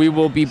School. We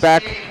will be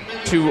back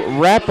to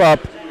wrap up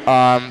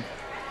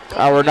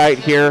our night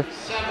here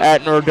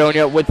at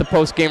Nordonia with the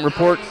post-game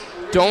report.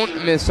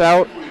 Don't miss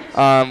out.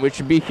 We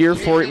should be here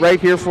right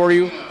here for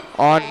you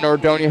on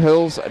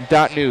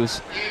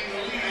NordoniaHills.news.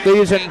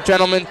 Ladies and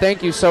gentlemen,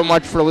 thank you so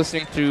much for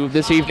listening to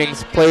this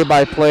evening's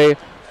play-by-play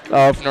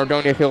of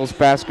Nordonia Hills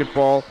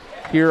basketball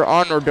here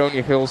on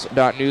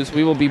NordoniaHills.news.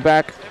 We will be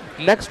back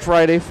next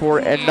Friday for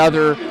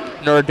another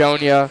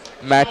Nordonia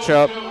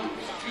matchup,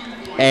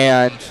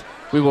 and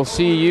we will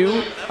see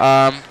you,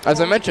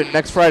 as I mentioned,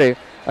 next Friday.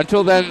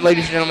 Until then,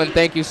 ladies and gentlemen,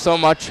 thank you so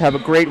much. Have a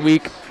great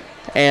week,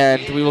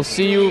 and we will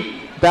see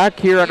you back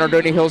here on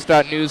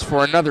NordoniaHills.news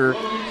for another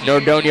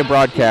Nordonia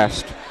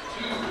broadcast.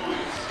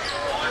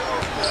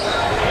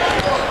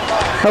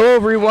 Hello,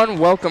 everyone.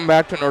 Welcome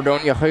back to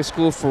Nordonia High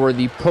School for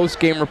the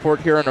post-game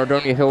report here on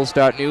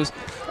NordoniaHills.news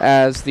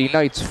as the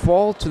Knights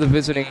fall to the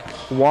visiting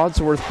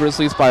Wadsworth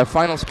Grizzlies by a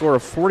final score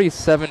of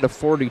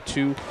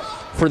 47-42.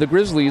 For the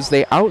Grizzlies,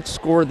 they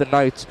outscored the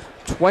Knights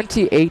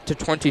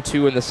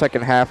 28-22 in the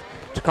second half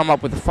to come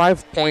up with a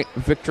 5-point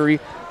victory.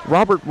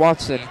 Robert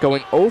Watson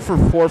going 0 for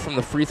 4 from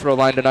the free throw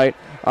line tonight.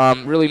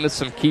 Really missed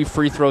some key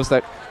free throws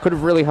that could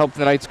have really helped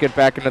the Knights get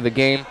back into the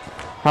game.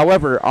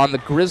 However, on the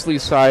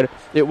Grizzlies side,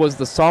 it was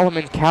the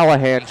Solomon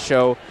Callahan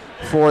show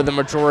for the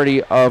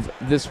majority of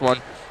this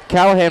one.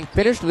 Callahan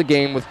finished the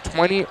game with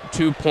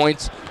 22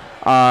 points,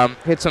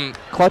 hit some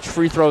clutch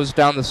free throws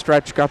down the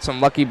stretch, got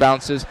some lucky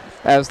bounces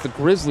as the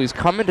Grizzlies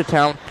come into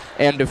town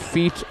and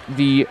defeat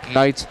the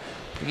Knights.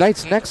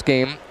 Knights' next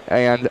game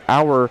and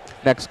our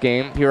next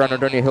game here on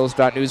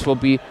NordoniaHills.news will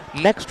be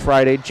next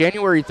Friday,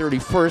 January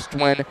 31st,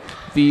 when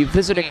the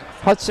visiting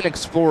Hudson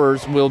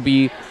Explorers will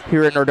be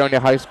here at Nordonia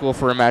High School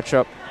for a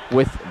matchup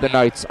with the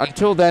Knights.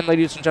 Until then,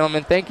 ladies and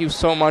gentlemen, thank you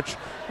so much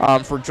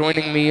for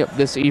joining me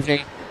this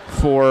evening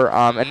for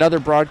another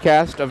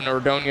broadcast of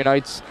Nordonia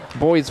Knights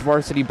boys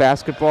varsity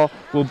basketball.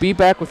 We'll be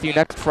back with you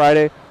next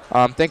Friday.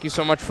 Thank you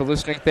so much for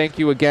listening. Thank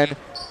you again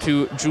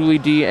to Julie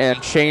D.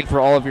 and Shane for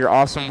all of your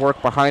awesome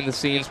work behind the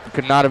scenes. We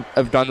could not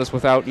have done this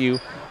without you.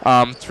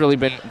 It's really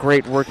been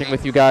great working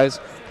with you guys.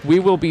 We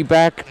will be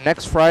back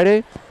next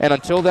Friday, and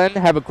until then,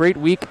 have a great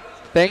week.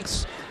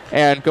 Thanks,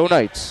 and go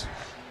Knights.